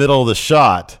runs in the middle of the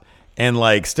shot and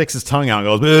sticks his tongue out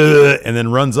and goes, "Ugh," and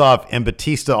then runs off, and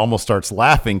Batista almost starts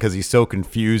laughing because he's so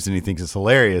confused and he thinks it's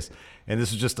hilarious. And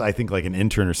this was just, I think, an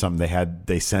intern or something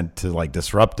they sent to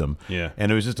disrupt him. Yeah.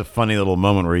 And it was just a funny little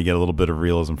moment where you get a little bit of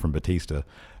realism from Batista.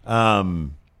 But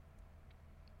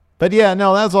yeah,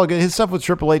 no, that was all good. His stuff with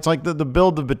Triple H, the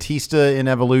build of Batista in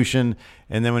Evolution,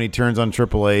 and then when he turns on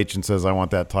Triple H and says, "I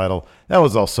want that title," that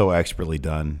was all so expertly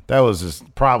done. That was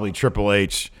just probably Triple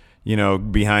H,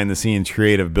 behind the scenes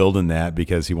creative building that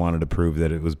because he wanted to prove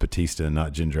that it was Batista and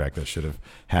not Jindrak that should have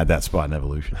had that spot in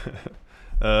Evolution.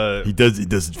 It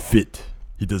doesn't fit.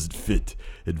 He doesn't fit.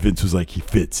 And Vince was like, he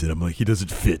fits. And I'm like, he doesn't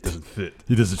fit.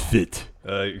 He doesn't fit.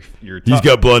 He's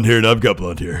got blonde hair and I've got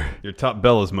blonde hair. Your top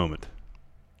Bellas moment.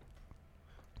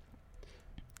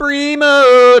 Bree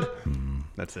mode.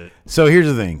 That's it. So here's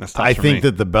the thing. I think me.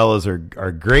 that the Bellas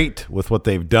are great with what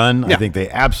they've done. Yeah. I think they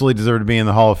absolutely deserve to be in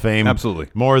the Hall of Fame. Absolutely.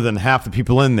 More than half the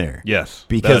people in there. Yes.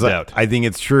 Because without a doubt. I think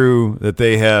it's true that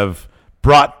they have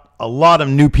brought a lot of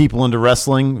new people into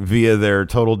wrestling via their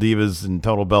Total Divas and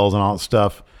Total Bellas and all that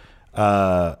stuff.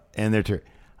 And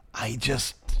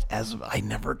I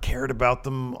never cared about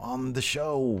them on the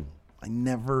show. I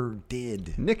never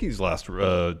did. Nikki's last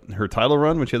her title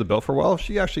run when she had the belt for a while,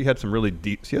 she actually had some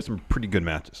she had some pretty good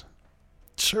matches.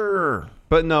 Sure.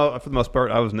 But no, for the most part,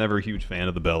 I was never a huge fan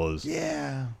of the Bellas.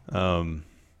 Yeah.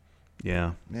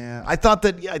 Yeah. Yeah. I thought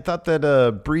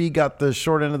that Brie got the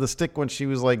short end of the stick when she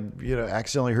was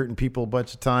accidentally hurting people a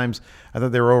bunch of times. I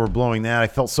thought they were overblowing that. I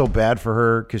felt so bad for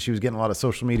her because she was getting a lot of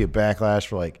social media backlash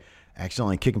for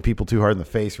accidentally kicking people too hard in the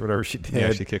face or whatever she did.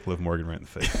 Yeah, she kicked Liv Morgan right in the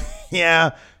face.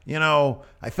 Yeah.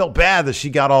 I felt bad that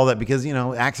she got all that because,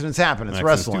 accidents happen. It's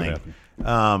wrestling.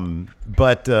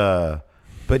 But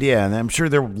yeah, and I'm sure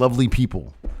they're lovely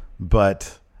people,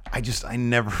 but I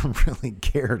never really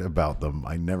cared about them.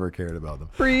 I never cared about them.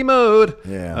 Free mode.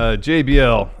 Yeah.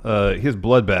 JBL, his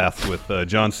bloodbath with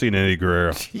John Cena and Eddie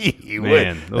Guerrero. Gee,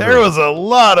 man, there was a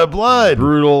lot of blood.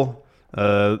 Brutal.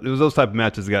 It was those type of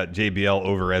matches that got JBL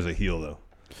over as a heel, though.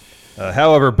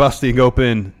 However, busting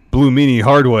open Blue Meanie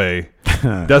Hardway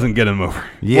doesn't get him over.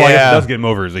 Yeah. Well, I guess it does get him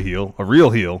over as a heel, a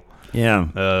real heel. Yeah.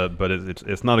 But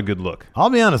it's not a good look. I'll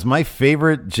be honest. My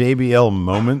favorite JBL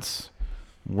moments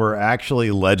were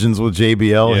actually Legends with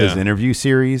JBL, his interview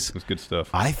series. It was good stuff.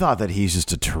 I thought that he's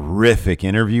just a terrific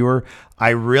interviewer. I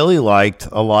really liked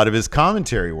a lot of his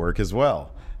commentary work as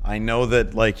well. I know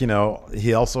that,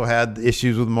 he also had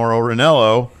issues with Mauro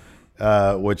Ranallo,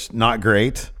 which not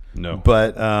great. No.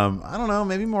 But I don't know.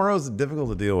 Maybe Mauro's difficult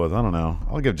to deal with. I don't know.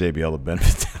 I'll give JBL the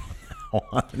benefit of that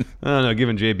one. I don't know,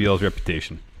 given JBL's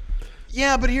reputation.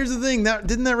 Yeah, but here's the thing.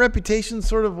 Didn't that reputation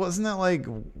wasn't that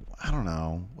I don't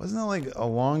know. Wasn't that a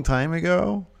long time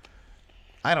ago?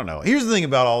 I don't know. Here's the thing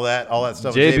about all that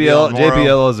stuff.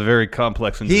 JBL is a very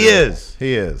complex individual.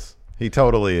 He is. He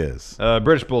totally is.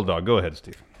 British Bulldog. Go ahead,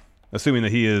 Steve. Assuming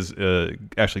that he is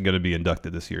actually going to be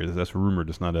inducted this year. That's rumored.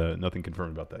 It's not nothing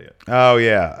confirmed about that yet. Oh,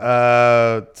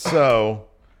 yeah.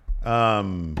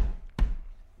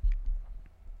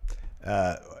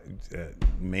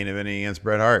 Main eventing against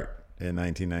Bret Hart in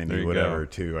 1990, whatever,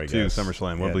 I guess. To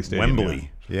SummerSlam, Wembley Stadium.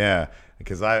 Wembley, yeah.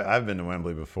 Because I've been to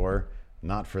Wembley before.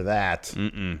 Not for that.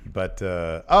 But,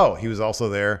 he was also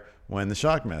there when the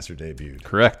Shockmaster debuted.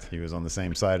 Correct. He was on the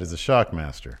same side as the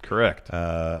Shockmaster. Correct.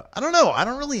 I don't know. I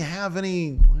don't really have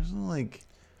any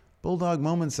Bulldog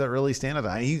moments that really stand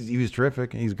out. He was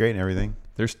terrific. He's great and everything.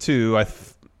 There's two.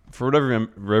 For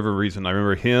whatever reason, I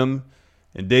remember him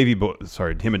and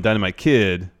him and Dynamite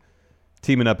Kid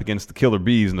teaming up against the Killer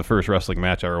Bees in the first wrestling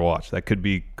match I ever watched. That could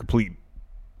be complete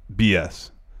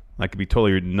BS. I could be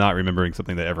totally not remembering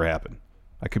something that ever happened.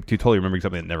 I could be totally remembering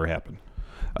something that never happened.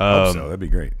 I hope so. That'd be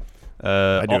great.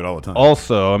 I do it all the time.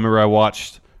 Also, I remember I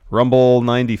watched Rumble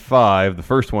 95, the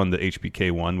first one that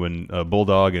HBK won, when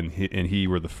Bulldog and he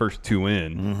were the first two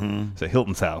in. Mm-hmm. It's at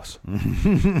Hilton's house.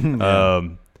 Yeah.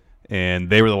 And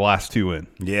they were the last two in.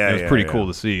 Yeah, it was pretty cool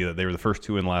to see that they were the first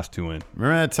two in, last two in.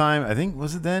 Remember that time? I think,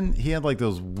 was it then? He had like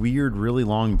those weird, really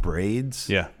long braids.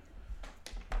 Yeah.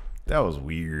 That was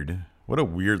weird. What a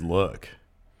weird look.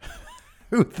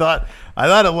 Who thought? I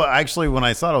thought it was actually, when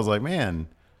I saw it, I was like, man,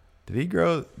 did he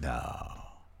grow? No.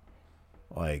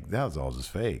 Like, that was all just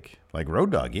fake. Like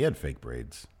Road Dogg, he had fake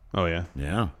braids. Oh, yeah?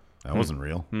 Yeah. That wasn't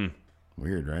real.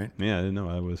 Weird, right? Yeah, I didn't know.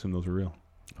 I would assume those were real.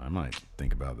 I might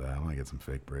think about that. I might get some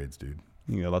fake braids, dude.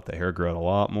 You gotta let the hair grow out a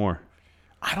lot more.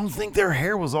 I don't think their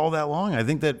hair was all that long. I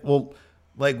think that, well,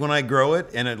 like when I grow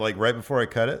it and it, like right before I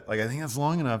cut it, like I think that's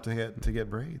long enough to get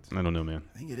braids. I don't know, man.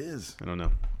 I think it is. I don't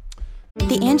know.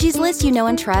 The Angie's List you know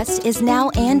and trust is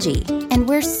now Angie, and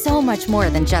we're so much more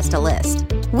than just a list.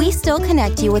 We still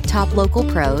connect you with top local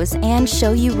pros and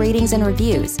show you ratings and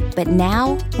reviews, but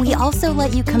now we also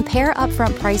let you compare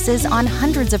upfront prices on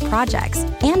hundreds of projects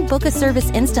and book a service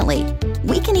instantly.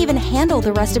 We can even handle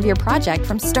the rest of your project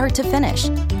from start to finish.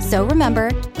 So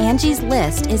remember, Angie's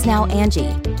List is now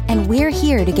Angie, and we're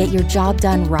here to get your job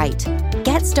done right.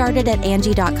 Get started at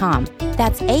Angie.com.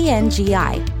 That's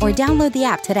ANGI, or download the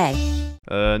app today.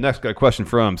 Next, got a question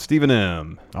from Stephen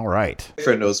M. All right.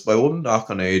 Friend knows, my one knock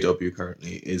on AEW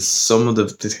currently is some of the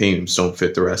teams don't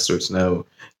fit the wrestlers now.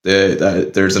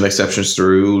 There's an exception to the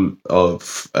rule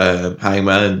of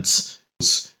Hangman's.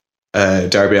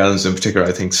 Darby Allin's in particular,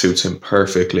 I think, suits him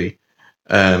perfectly.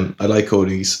 I like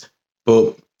Cody's.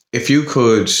 But if you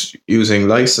could, using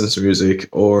licensed music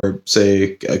or,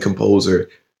 say, a composer,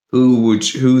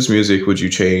 whose music would you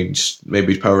change?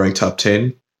 Maybe power rank top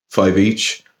 10, 5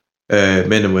 each.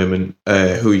 Men and women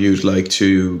who you'd like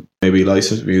to maybe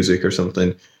license music or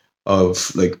something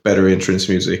of like better entrance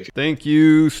music. Thank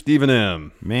you, Stephen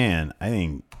M. Man, I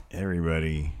think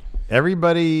everybody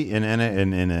in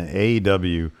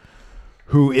AEW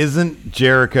who isn't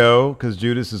Jericho, because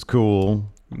Judas is cool.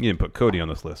 You didn't put Cody on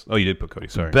this list. Oh, you did put Cody.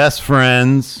 Sorry. Best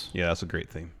Friends. Yeah, that's a great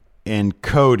theme. And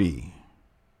Cody.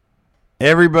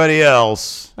 Everybody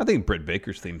else. I think Britt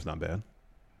Baker's theme's not bad.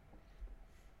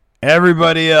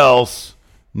 Everybody else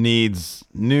needs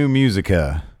new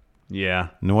musica. Yeah.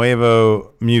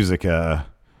 Nuevo musica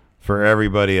for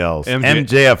everybody else.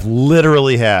 MJF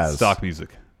literally has stock music.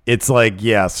 It's like,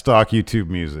 yeah, stock YouTube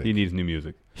music. He needs new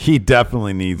music. He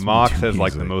definitely needs Mox new has music.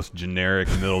 like the most generic,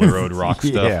 middle-of-the-road rock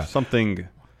stuff. Yeah. Something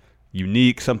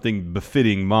unique, something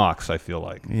befitting Mox, I feel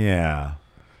like. Yeah.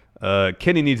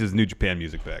 Kenny needs his New Japan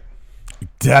music back.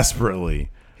 Desperately.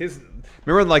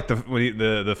 Remember, like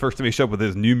the first time he showed up with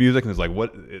his new music, and it was like, when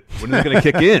is it going to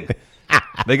kick in?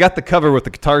 They got the cover with the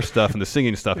guitar stuff and the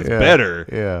singing stuff. It's better.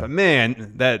 Yeah. But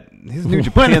man, his New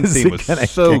Japan theme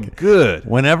was so good.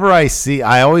 Whenever I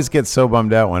always get so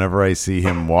bummed out whenever I see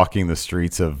him walking the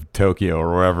streets of Tokyo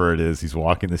or wherever it is he's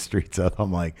walking the streets of.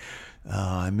 I'm like, oh,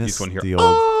 I miss the old.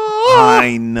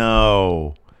 I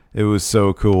know. It was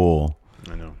so cool.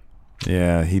 I know.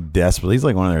 Yeah, he's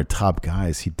like one of their top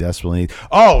guys. He desperately needs.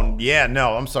 Oh, yeah,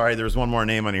 no, I'm sorry. There's one more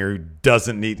name on here who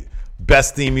doesn't need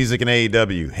best theme music in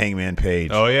AEW, Hangman Page.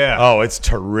 Oh, yeah. Oh, it's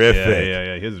terrific.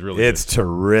 Yeah. His is really It's good.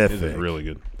 terrific. His is really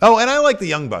good. Oh, and I like the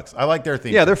Young Bucks. I like their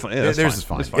theme. Yeah, they're fun. Yeah, Theirs is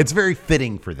fine. It's very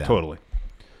fitting for them. Totally.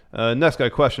 Next, got a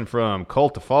question from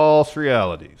Cult of False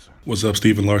Realities. What's up,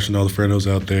 Stephen Larson, all the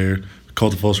friendos out there?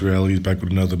 Cult of False Realities back with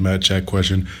another Matt Chat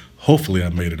question. Hopefully I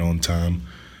made it on time.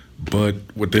 But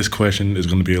with this question, it's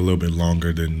going to be a little bit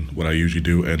longer than what I usually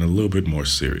do and a little bit more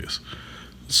serious.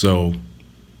 So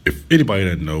if anybody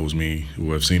that knows me,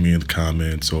 who have seen me in the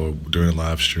comments or during the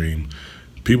live stream,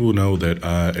 people know that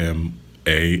I am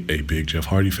a big Jeff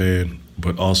Hardy fan,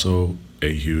 but also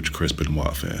a huge Chris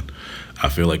Benoit fan. I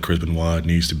feel like Chris Benoit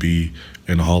needs to be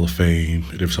in the Hall of Fame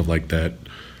and stuff like that.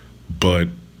 But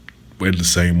in the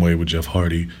same way with Jeff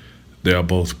Hardy, they are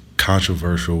both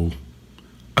controversial.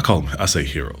 I say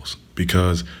heroes,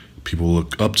 because people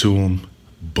look up to them,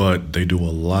 but they do a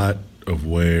lot of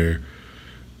where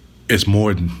it's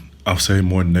more, I'll say,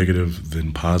 more negative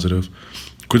than positive.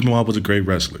 Chris Benoit was a great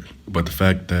wrestler, but the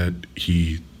fact that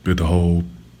he did the whole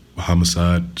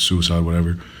homicide, suicide,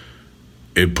 whatever,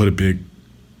 it put a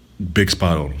big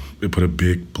spot on him. It put a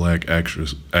big black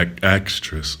actress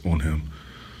on him.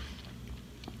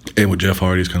 And with Jeff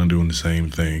Hardy, is kind of doing the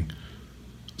same thing.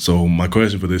 So my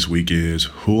question for this week is,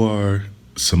 who are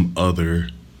some other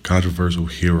controversial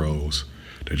heroes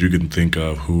that you can think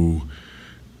of who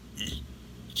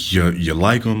you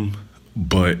like them,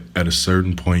 but at a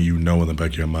certain point you know in the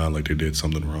back of your mind like they did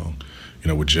something wrong?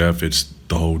 with Jeff, it's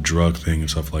the whole drug thing and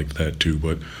stuff like that too.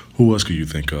 But who else could you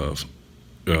think of?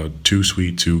 Too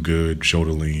sweet, too good,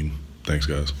 shoulder lean. Thanks,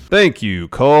 guys. Thank you,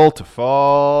 Cult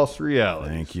False Reality.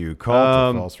 Thank you,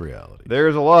 Cult False Reality.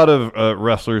 There's a lot of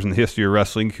wrestlers in the history of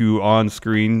wrestling who on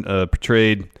screen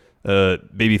portrayed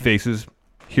baby faces,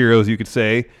 heroes, you could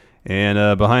say,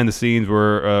 and behind the scenes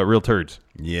were real turds.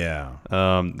 Yeah.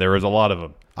 There was a lot of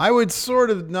them. I would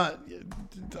sort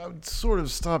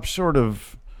of stop short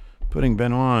of putting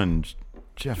Benoit and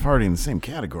Jeff Hardy in the same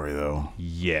category, though.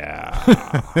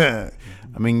 Yeah.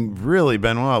 I mean, really,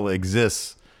 Benoit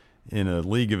exists in a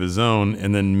league of his own,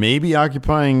 and then maybe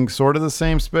occupying sort of the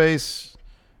same space.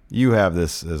 You have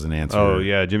this as an answer. Oh,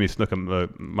 yeah, Jimmy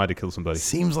Snuka might have killed somebody.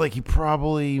 Seems like he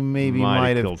probably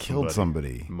might have killed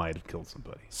somebody. Might have killed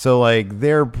somebody. So, like,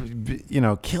 they're,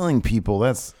 killing people,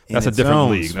 that's a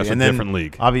different league. That's a different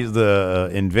league. Obviously,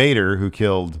 the Invader who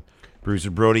killed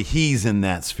Bruiser Brody, he's in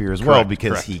that sphere as well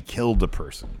because he killed a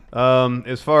person.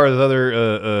 As far as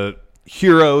other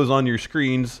heroes on your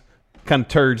screens, kind of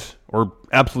turds or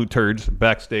absolute turds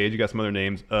backstage, you got some other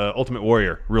names. Ultimate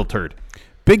Warrior, real turd.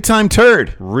 Big time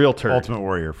turd. Real turd. Ultimate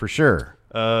Warrior, for sure.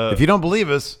 If you don't believe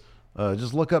us,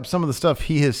 just look up some of the stuff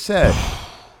he has said.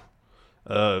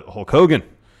 Hulk Hogan,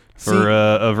 for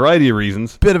a variety of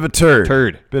reasons. Bit of a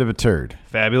turd. Bit of a turd.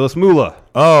 Fabulous Moolah.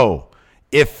 Oh,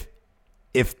 if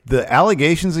the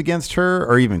allegations against her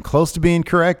are even close to being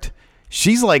correct,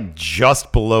 she's like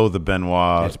just below the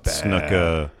Benoit,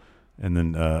 Snuka, and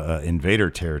then Invader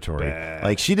territory. Bad.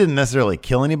 Like, she didn't necessarily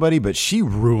kill anybody, but she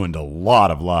ruined a lot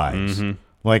of lives. Mm-hmm.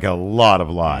 Like, a lot of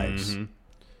lives. Mm-hmm.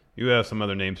 You have some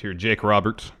other names here. Jake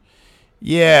Roberts.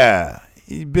 Yeah.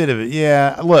 A bit of it.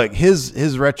 Yeah. Look,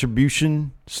 his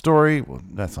retribution story, well,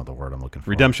 that's not the word I'm looking for.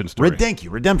 Redemption story. Thank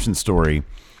you. Redemption story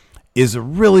is a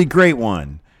really great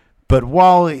one. But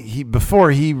before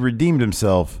he redeemed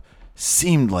himself,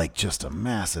 seemed like just a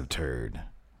massive turd.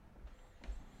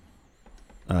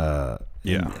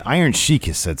 Yeah. Iron Sheik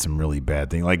has said some really bad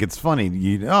things. Like, it's funny.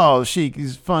 Sheik,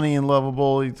 he's funny and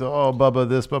lovable. He's, Bubba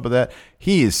this, Bubba that.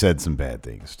 He has said some bad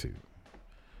things, too.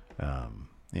 A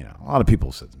lot of people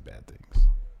have said some bad things.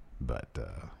 But,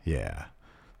 yeah.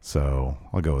 So,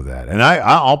 I'll go with that. And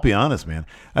I'll be honest, man.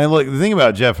 Look, the thing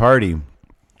about Jeff Hardy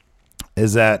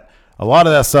is that a lot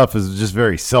of that stuff is just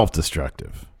very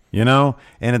self-destructive, And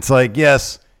it's like,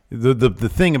 yes, the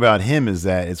thing about him is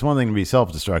that it's one thing to be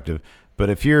self-destructive, but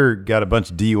if you're got a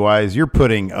bunch of DUIs, you're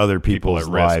putting other people's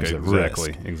lives at risk.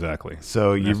 Exactly.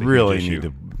 So you really need to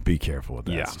be careful with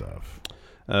that stuff.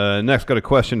 Next, got a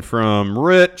question from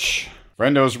Rich.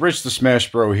 Friendos, Rich the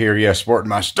Smash Bro here. Yeah, sporting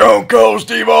my Stone Cold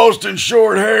Steve Austin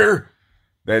short hair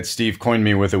that Steve coined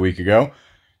me with a week ago.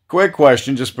 Quick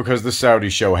question, just because the Saudi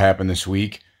show happened this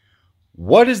week.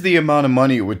 What is the amount of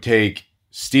money it would take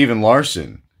Steven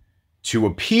Larson to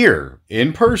appear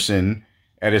in person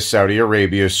at a Saudi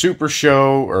Arabia Super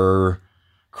Show or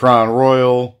Crown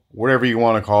Royal, whatever you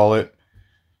want to call it?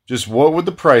 Just what would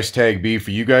the price tag be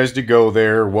for you guys to go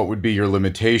there? What would be your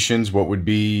limitations? What would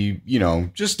be,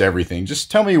 just everything. Just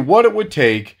tell me what it would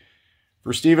take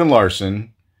for Steven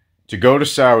Larson to go to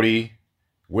Saudi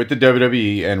with the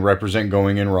WWE and represent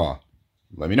going in Raw.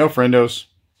 Let me know, friendos.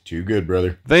 Too good,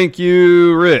 brother. Thank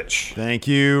you, Rich. Thank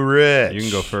you, Rich. You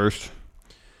can go first.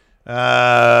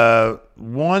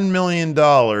 $1 million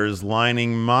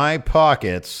lining my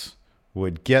pockets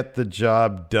would get the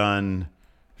job done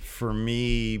for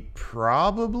me,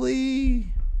 probably.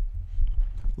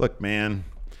 Look, man,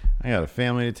 I got a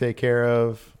family to take care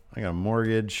of. I got a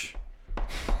mortgage.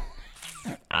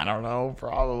 I don't know,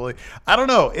 probably. I don't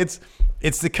know.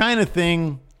 It's the kind of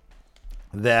thing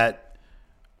that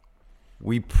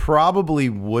we probably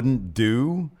wouldn't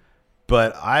do,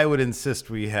 but I would insist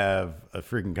we have a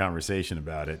freaking conversation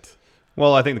about it.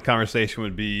 Well, I think the conversation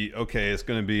would be, okay, it's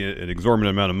going to be an exorbitant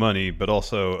amount of money, but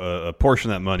also a portion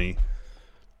of that money,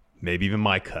 maybe even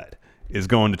my cut, is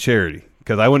going to charity.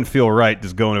 Because I wouldn't feel right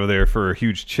just going over there for a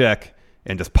huge check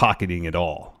and just pocketing it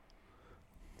all.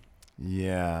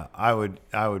 Yeah, I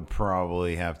would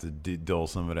probably have to dole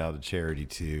some of it out to charity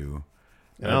too.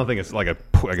 And I don't think it's like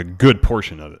a good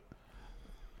portion of it.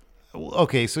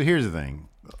 Okay, so here's the thing.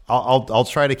 I'll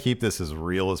try to keep this as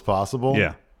real as possible.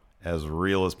 Yeah. As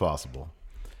real as possible.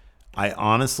 I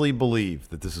honestly believe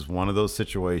that this is one of those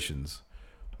situations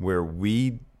where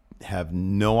we have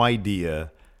no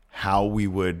idea how we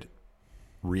would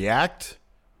react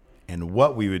and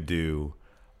what we would do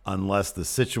unless the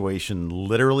situation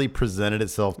literally presented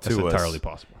itself to us. That's entirely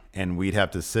possible. And we'd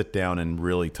have to sit down and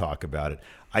really talk about it.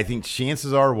 I think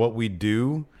chances are what we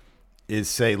do is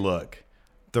say, look,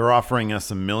 they're offering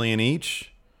us $1 million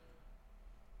each.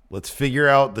 Let's figure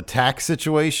out the tax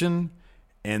situation,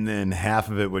 and then half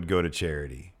of it would go to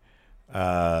charity.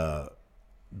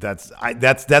 That's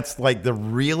like the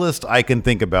realest I can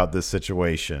think about this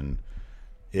situation.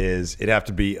 Is it'd have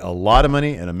to be a lot of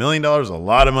money, and $1 million is a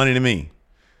lot of money to me,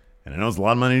 and I know it's a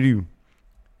lot of money to you.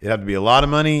 It'd have to be a lot of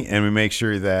money, and we make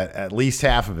sure that at least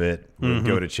half of it would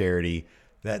go to charity.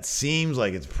 That seems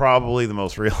like it's probably the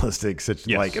most realistic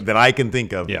situation that I can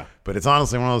think of. Yeah. But it's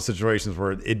honestly one of those situations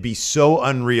where it'd be so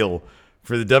unreal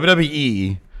for the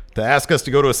WWE to ask us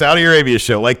to go to a Saudi Arabia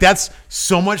show. Like, that's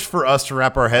so much for us to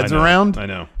wrap our heads around. I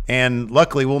know. And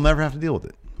luckily, we'll never have to deal with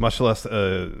it. Much less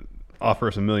offer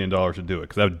us $1 million to do it,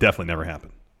 because that would definitely never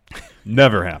happen.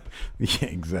 Never happen. Yeah,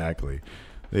 exactly.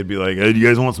 They'd be like, hey, do you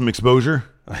guys want some exposure?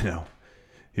 I know.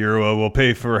 Here, we'll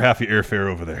pay for half your airfare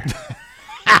over there.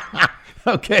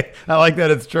 Okay. I like that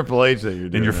it's Triple H that you're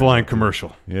doing. And you're flying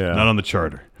commercial. Yeah. Not on the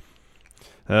charter.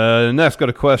 Next, got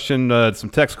a question, some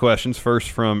text questions.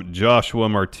 First from Joshua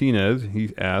Martinez.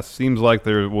 He asks, seems like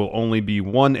there will only be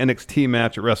one NXT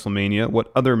match at WrestleMania.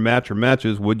 What other match or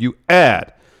matches would you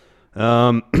add?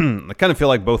 I kind of feel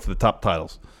like both of the top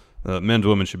titles, men's,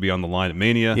 women, should be on the line at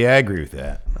Mania. Yeah, I agree with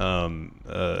that.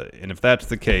 And if that's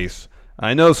the case,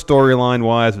 I know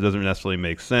storyline-wise it doesn't necessarily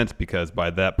make sense, because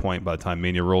by that point, by the time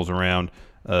Mania rolls around,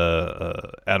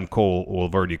 Adam Cole will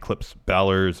have already eclipsed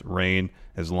Balor's reign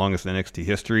as longest in NXT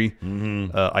history.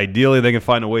 Ideally, they can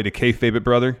find a way to kayfabe it,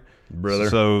 brother.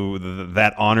 So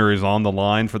that honor is on the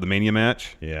line for the Mania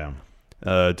match. Yeah.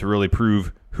 To really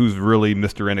prove who's really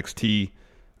Mr. NXT.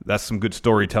 That's some good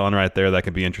storytelling right there. That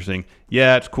could be interesting.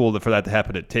 Yeah, it's cool for that to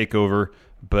happen at TakeOver,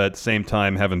 but at the same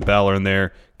time, having Balor in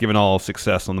there, giving all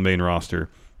success on the main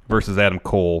roster versus Adam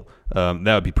Cole, that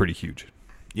would be pretty huge.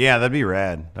 Yeah, that'd be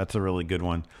rad. That's a really good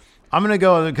one. I'm gonna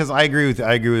go because I agree with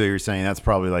what you're saying. That's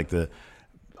probably like the.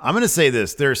 I'm gonna say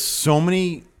this. There's so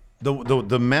many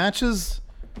the matches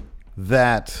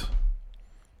that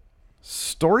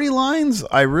storylines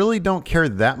I really don't care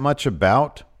that much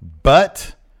about,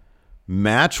 but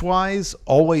match-wise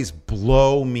always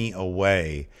blow me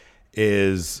away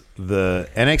is the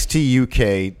NXT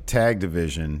UK tag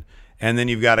division, and then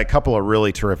you've got a couple of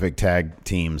really terrific tag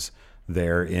teams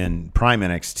there in Prime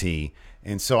NXT.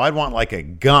 And so I'd want like a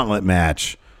gauntlet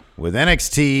match with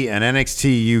NXT and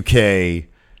NXT UK.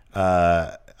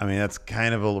 I mean, that's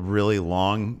kind of a really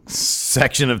long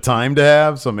section of time to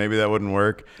have, so maybe that wouldn't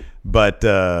work. But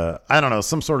I don't know,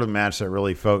 some sort of match that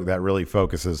really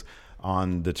focuses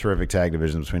on the terrific tag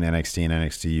divisions between NXT and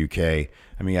NXT UK.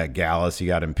 I mean, you got Gallus, you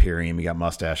got Imperium, you got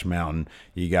Mustache Mountain,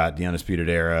 you got the Undisputed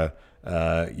Era,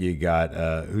 you got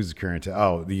who's the current? You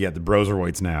got the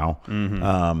Broserweights now.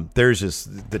 There's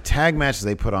just the tag matches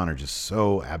they put on are just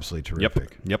so absolutely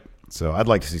terrific. Yep. So I'd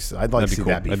like to see. I'd like to see cool.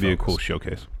 that be. That'd be a cool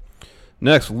showcase.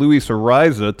 Next, Luis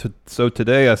Ariza. So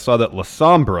today I saw that La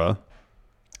Sombra,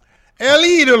 El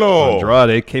Idolo,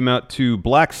 Andrade, came out to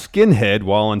Black Skinhead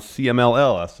while on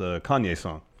CMLL. That's a Kanye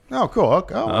song. Oh, cool.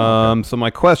 Okay. So my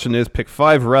question is, pick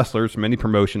 5 wrestlers from any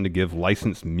promotion to give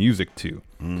licensed music to.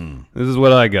 This is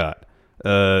what I got.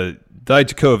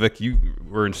 Dijakovic, you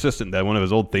were insistent that one of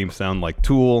his old themes sound like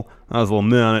Tool. I was a little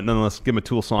meh on it. Nonetheless, give him a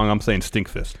Tool song. I'm saying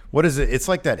Stinkfist. What is it? It's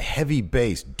like that heavy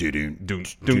bass.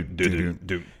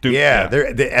 Yeah.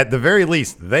 At the very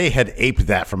least, they had aped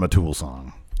that from a Tool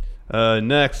song.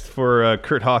 Next, for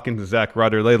Kurt Hawkins and Zack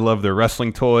Ryder, they love their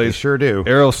wrestling toys. They sure do.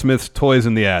 Aerosmith's Toys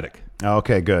in the Attic.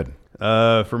 Okay, good.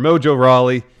 For Mojo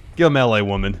Rawley, give him LA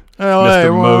Woman. LA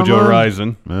Mr. Woman. Mojo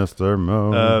Rising. Mr.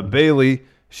 Mo. Bailey,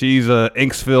 she's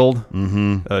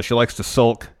Inksfilled. She likes to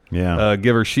sulk. Yeah.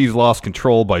 Give her She's Lost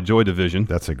Control by Joy Division.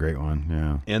 That's a great one,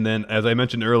 yeah. And then, as I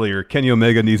mentioned earlier, Kenny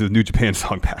Omega needs his New Japan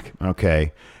song back.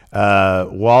 Okay.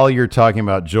 While you're talking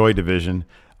about Joy Division,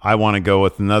 I want to go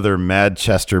with another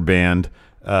Manchester band,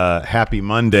 Happy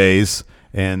Mondays,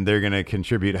 and they're going to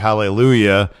contribute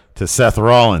Hallelujah to Seth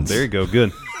Rollins. There you go.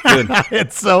 Good.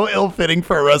 It's so ill-fitting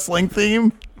for a wrestling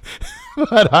theme,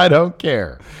 but I don't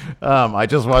care. I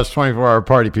just watched 24-Hour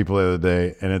Party People the other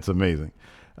day, and it's amazing.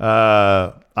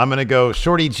 I'm going to go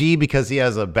Shorty G because he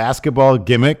has a basketball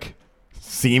gimmick,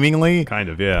 seemingly. Kind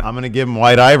of, yeah. I'm going to give him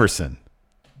White Iverson.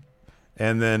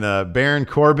 And then Baron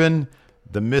Corbin,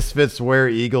 the Misfits Where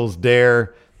Eagles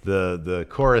Dare. The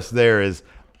chorus there is,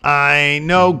 I ain't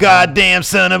no goddamn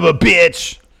son of a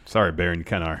bitch. Sorry, Baron, you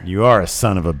kind of are. You are a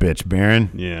son of a bitch, Baron.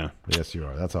 Yeah. Yes, you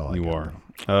are. That's all you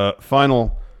are.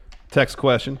 Final text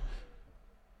question.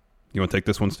 You want to take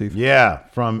this one, Steve? Yeah,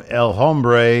 from El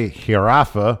Hombre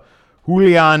Jirafa,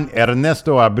 Julian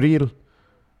Ernesto Abril.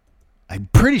 I'm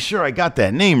pretty sure I got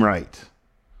that name right.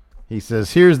 He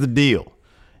says, here's the deal.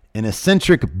 An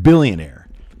eccentric billionaire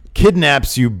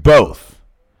kidnaps you both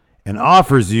and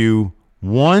offers you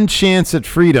one chance at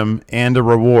freedom and a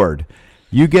reward.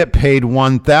 You get paid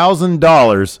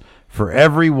 $1,000 for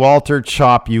every Walter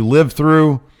chop you live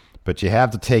through, but you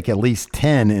have to take at least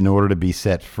 10 in order to be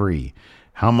set free.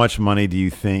 How much money do you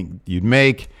think you'd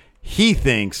make? He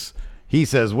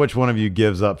says, which one of you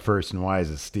gives up first, and why is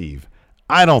it Steve?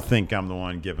 I don't think I'm the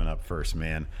one giving up first,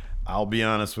 man. I'll be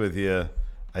honest with you.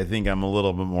 I think I'm a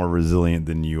little bit more resilient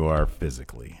than you are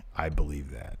physically. I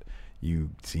believe that.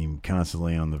 You seem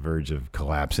constantly on the verge of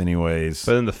collapse anyways.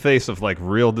 But in the face of like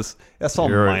that's all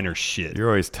minor shit. You're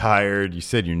always tired. You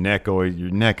said your neck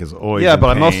is always Yeah, in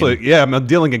but pain. I'm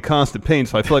dealing in constant pain,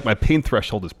 so I feel like my pain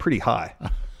threshold is pretty high.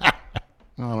 I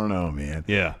don't know, man.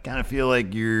 Yeah. Kind of feel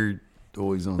like you're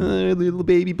always on little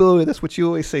baby boy. That's what you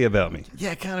always say about me.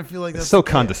 Yeah, I kind of feel like that's so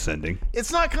condescending.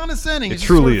 It's not condescending. It It's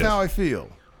truly just sort of is. how I feel.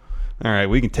 All right,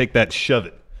 we can take that and shove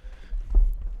it.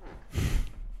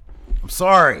 I'm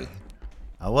sorry.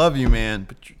 I love you, man,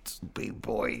 but you're just a big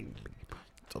boy.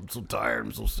 I'm so tired.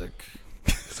 I'm so sick.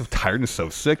 So tired and so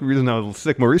sick. The reason I was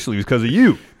sick more recently was because of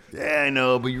you. Yeah, I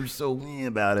know, but you're so mean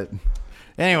about it.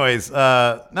 Anyways,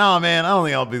 no, man, I don't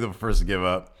think I'll be the first to give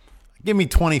up. Give me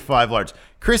 25 large.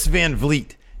 Chris Van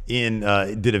Vliet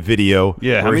did a video.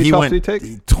 Yeah, how where many he chops went did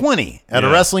he take? 20 at a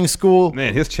wrestling school.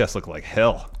 Man, his chest looked like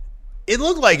hell. It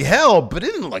looked like hell, but it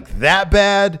didn't look that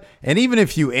bad. And even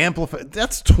if you amplify,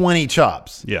 that's 20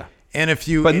 chops. Yeah. And if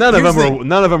you, but none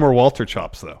of them were Walter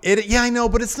chops though. Yeah, I know,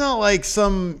 but it's not like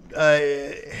some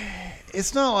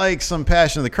it's not like some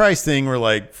Passion of the Christ thing where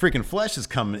like freaking flesh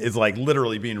is like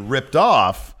literally being ripped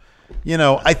off. You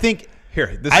know, I think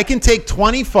I can take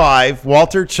 25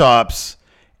 Walter chops,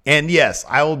 and yes,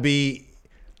 I will be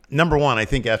number one. I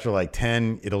think after like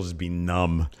 10, it'll just be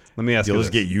numb. Let me ask you You'll this.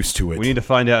 just get used to it. We need to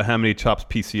find out how many chops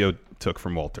PCO took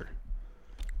from Walter,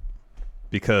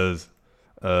 because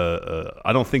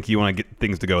I don't think you want to get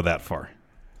things to go that far.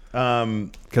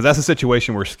 Because that's a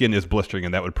situation where skin is blistering,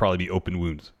 and that would probably be open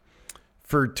wounds.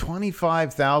 For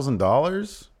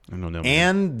 $25,000, I don't know,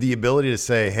 and the ability to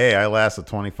say, "Hey, I lasted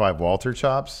 25 Walter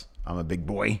chops. I'm a big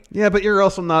boy." Yeah, but you're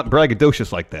also not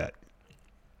braggadocious like that.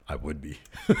 I would be.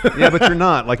 Yeah, but you're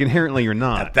not. Like inherently, you're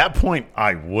not. At that point,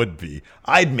 I would be.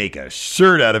 I'd make a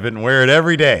shirt out of it and wear it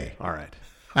every day. All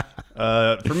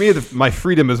right. For me, my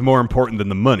freedom is more important than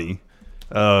the money.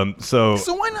 So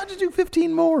why not just do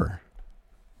 15 more?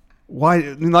 Why?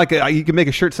 Like you can make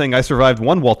a shirt saying I survived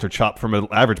one Walter chop from an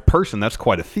average person. That's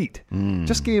quite a feat.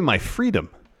 Just give me my freedom.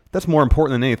 That's more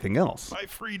important than anything else. My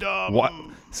freedom. What?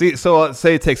 See, so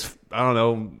say it takes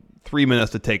 3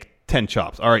 minutes to take 10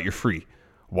 chops. All right, you're free.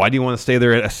 Why do you want to stay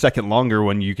there a second longer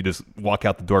when you could just walk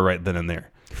out the door right then and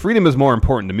there? Freedom is more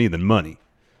important to me than money.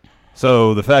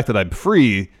 So the fact that I'm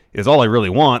free is all I really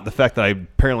want. The fact that I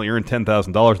apparently earned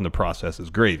 $10,000 in the process is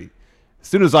gravy. As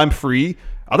soon as I'm free,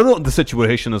 I don't know what the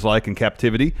situation is like in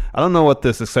captivity. I don't know what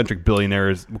this eccentric billionaire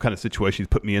is, what kind of situation he's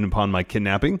put me in upon my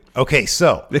kidnapping. Okay,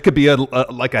 so it could be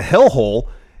like a hellhole.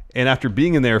 And after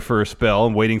being in there for a spell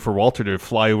and waiting for Walter to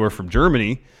fly over from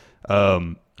Germany,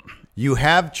 you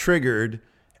have triggered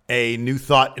a new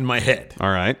thought in my head. All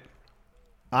right.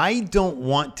 I don't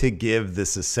want to give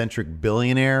this eccentric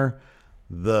billionaire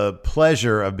the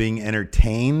pleasure of being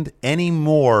entertained any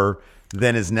more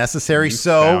than is necessary.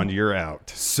 You're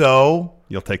out. So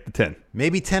you'll take the 10.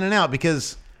 Maybe 10 and out,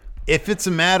 because if it's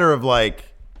a matter of like,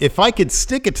 if I could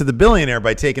stick it to the billionaire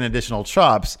by taking additional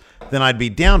chops, then I'd be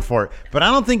down for it. But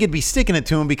I don't think it'd be sticking it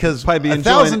to him, because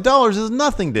 $1,000 is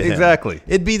nothing to him. Exactly.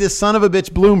 It'd be the son of a bitch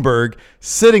Bloomberg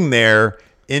sitting there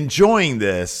enjoying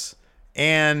this,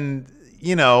 and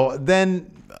then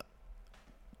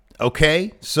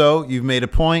okay, so you've made a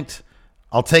point.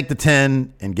 I'll take the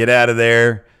 10 and get out of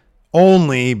there,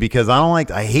 only because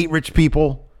I hate rich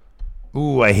people.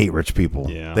 Ooh, I hate rich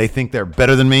people. Yeah. They think they're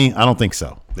better than me. I don't think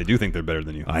so. They do think they're better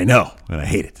than you. I know, and I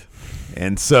hate it.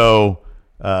 And so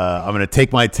I'm going to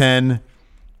take my 10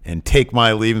 and take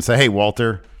my leave and say, hey,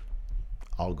 Walter,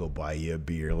 I'll go buy you a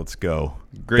beer. Let's go.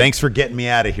 Great. Thanks for getting me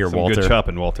out of here, Walter. Good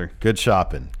shopping, Walter. Good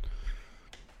shopping.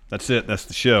 That's it. That's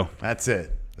the show. That's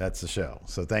it. That's the show.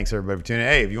 So thanks, everybody, for tuning in.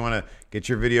 Hey, if you want to get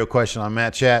your video question on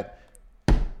Matt Chat,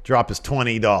 drop us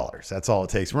 $20. That's all it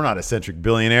takes. We're not eccentric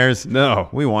billionaires. No.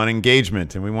 We want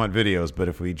engagement and we want videos. But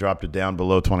if we dropped it down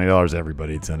below $20,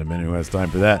 everybody'd send them in who has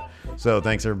time for that. So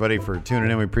thanks, everybody, for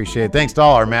tuning in. We appreciate it. Thanks to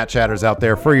all our Matt Chatters out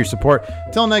there for your support.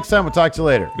 Till next time, we'll talk to you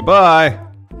later. Goodbye.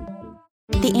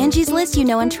 The Angie's List you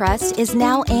know and trust is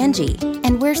now Angie,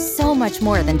 and we're so much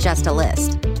more than just a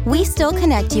list. We still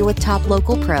connect you with top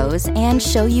local pros and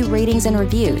show you ratings and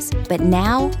reviews, but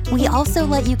now we also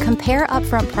let you compare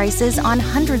upfront prices on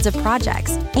hundreds of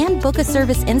projects and book a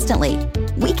service instantly.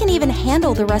 We can even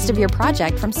handle the rest of your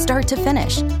project from start to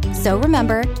finish. So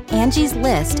remember, Angie's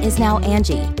List is now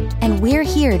Angie, and we're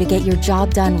here to get your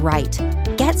job done right.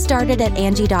 Get started at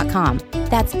Angie.com.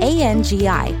 That's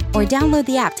ANGI, or download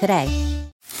the app today.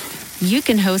 You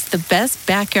can host the best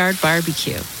backyard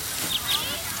barbecue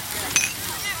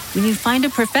when you find a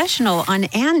professional on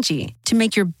Angie to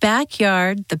make your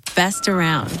backyard the best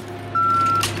around.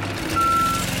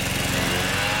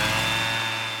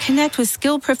 Connect with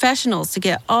skilled professionals to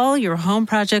get all your home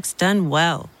projects done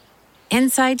well.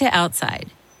 Inside to outside,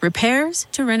 repairs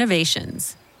to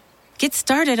renovations. Get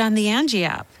started on the Angie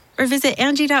app or visit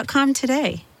Angie.com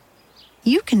today.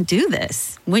 You can do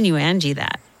this when you Angie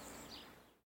that.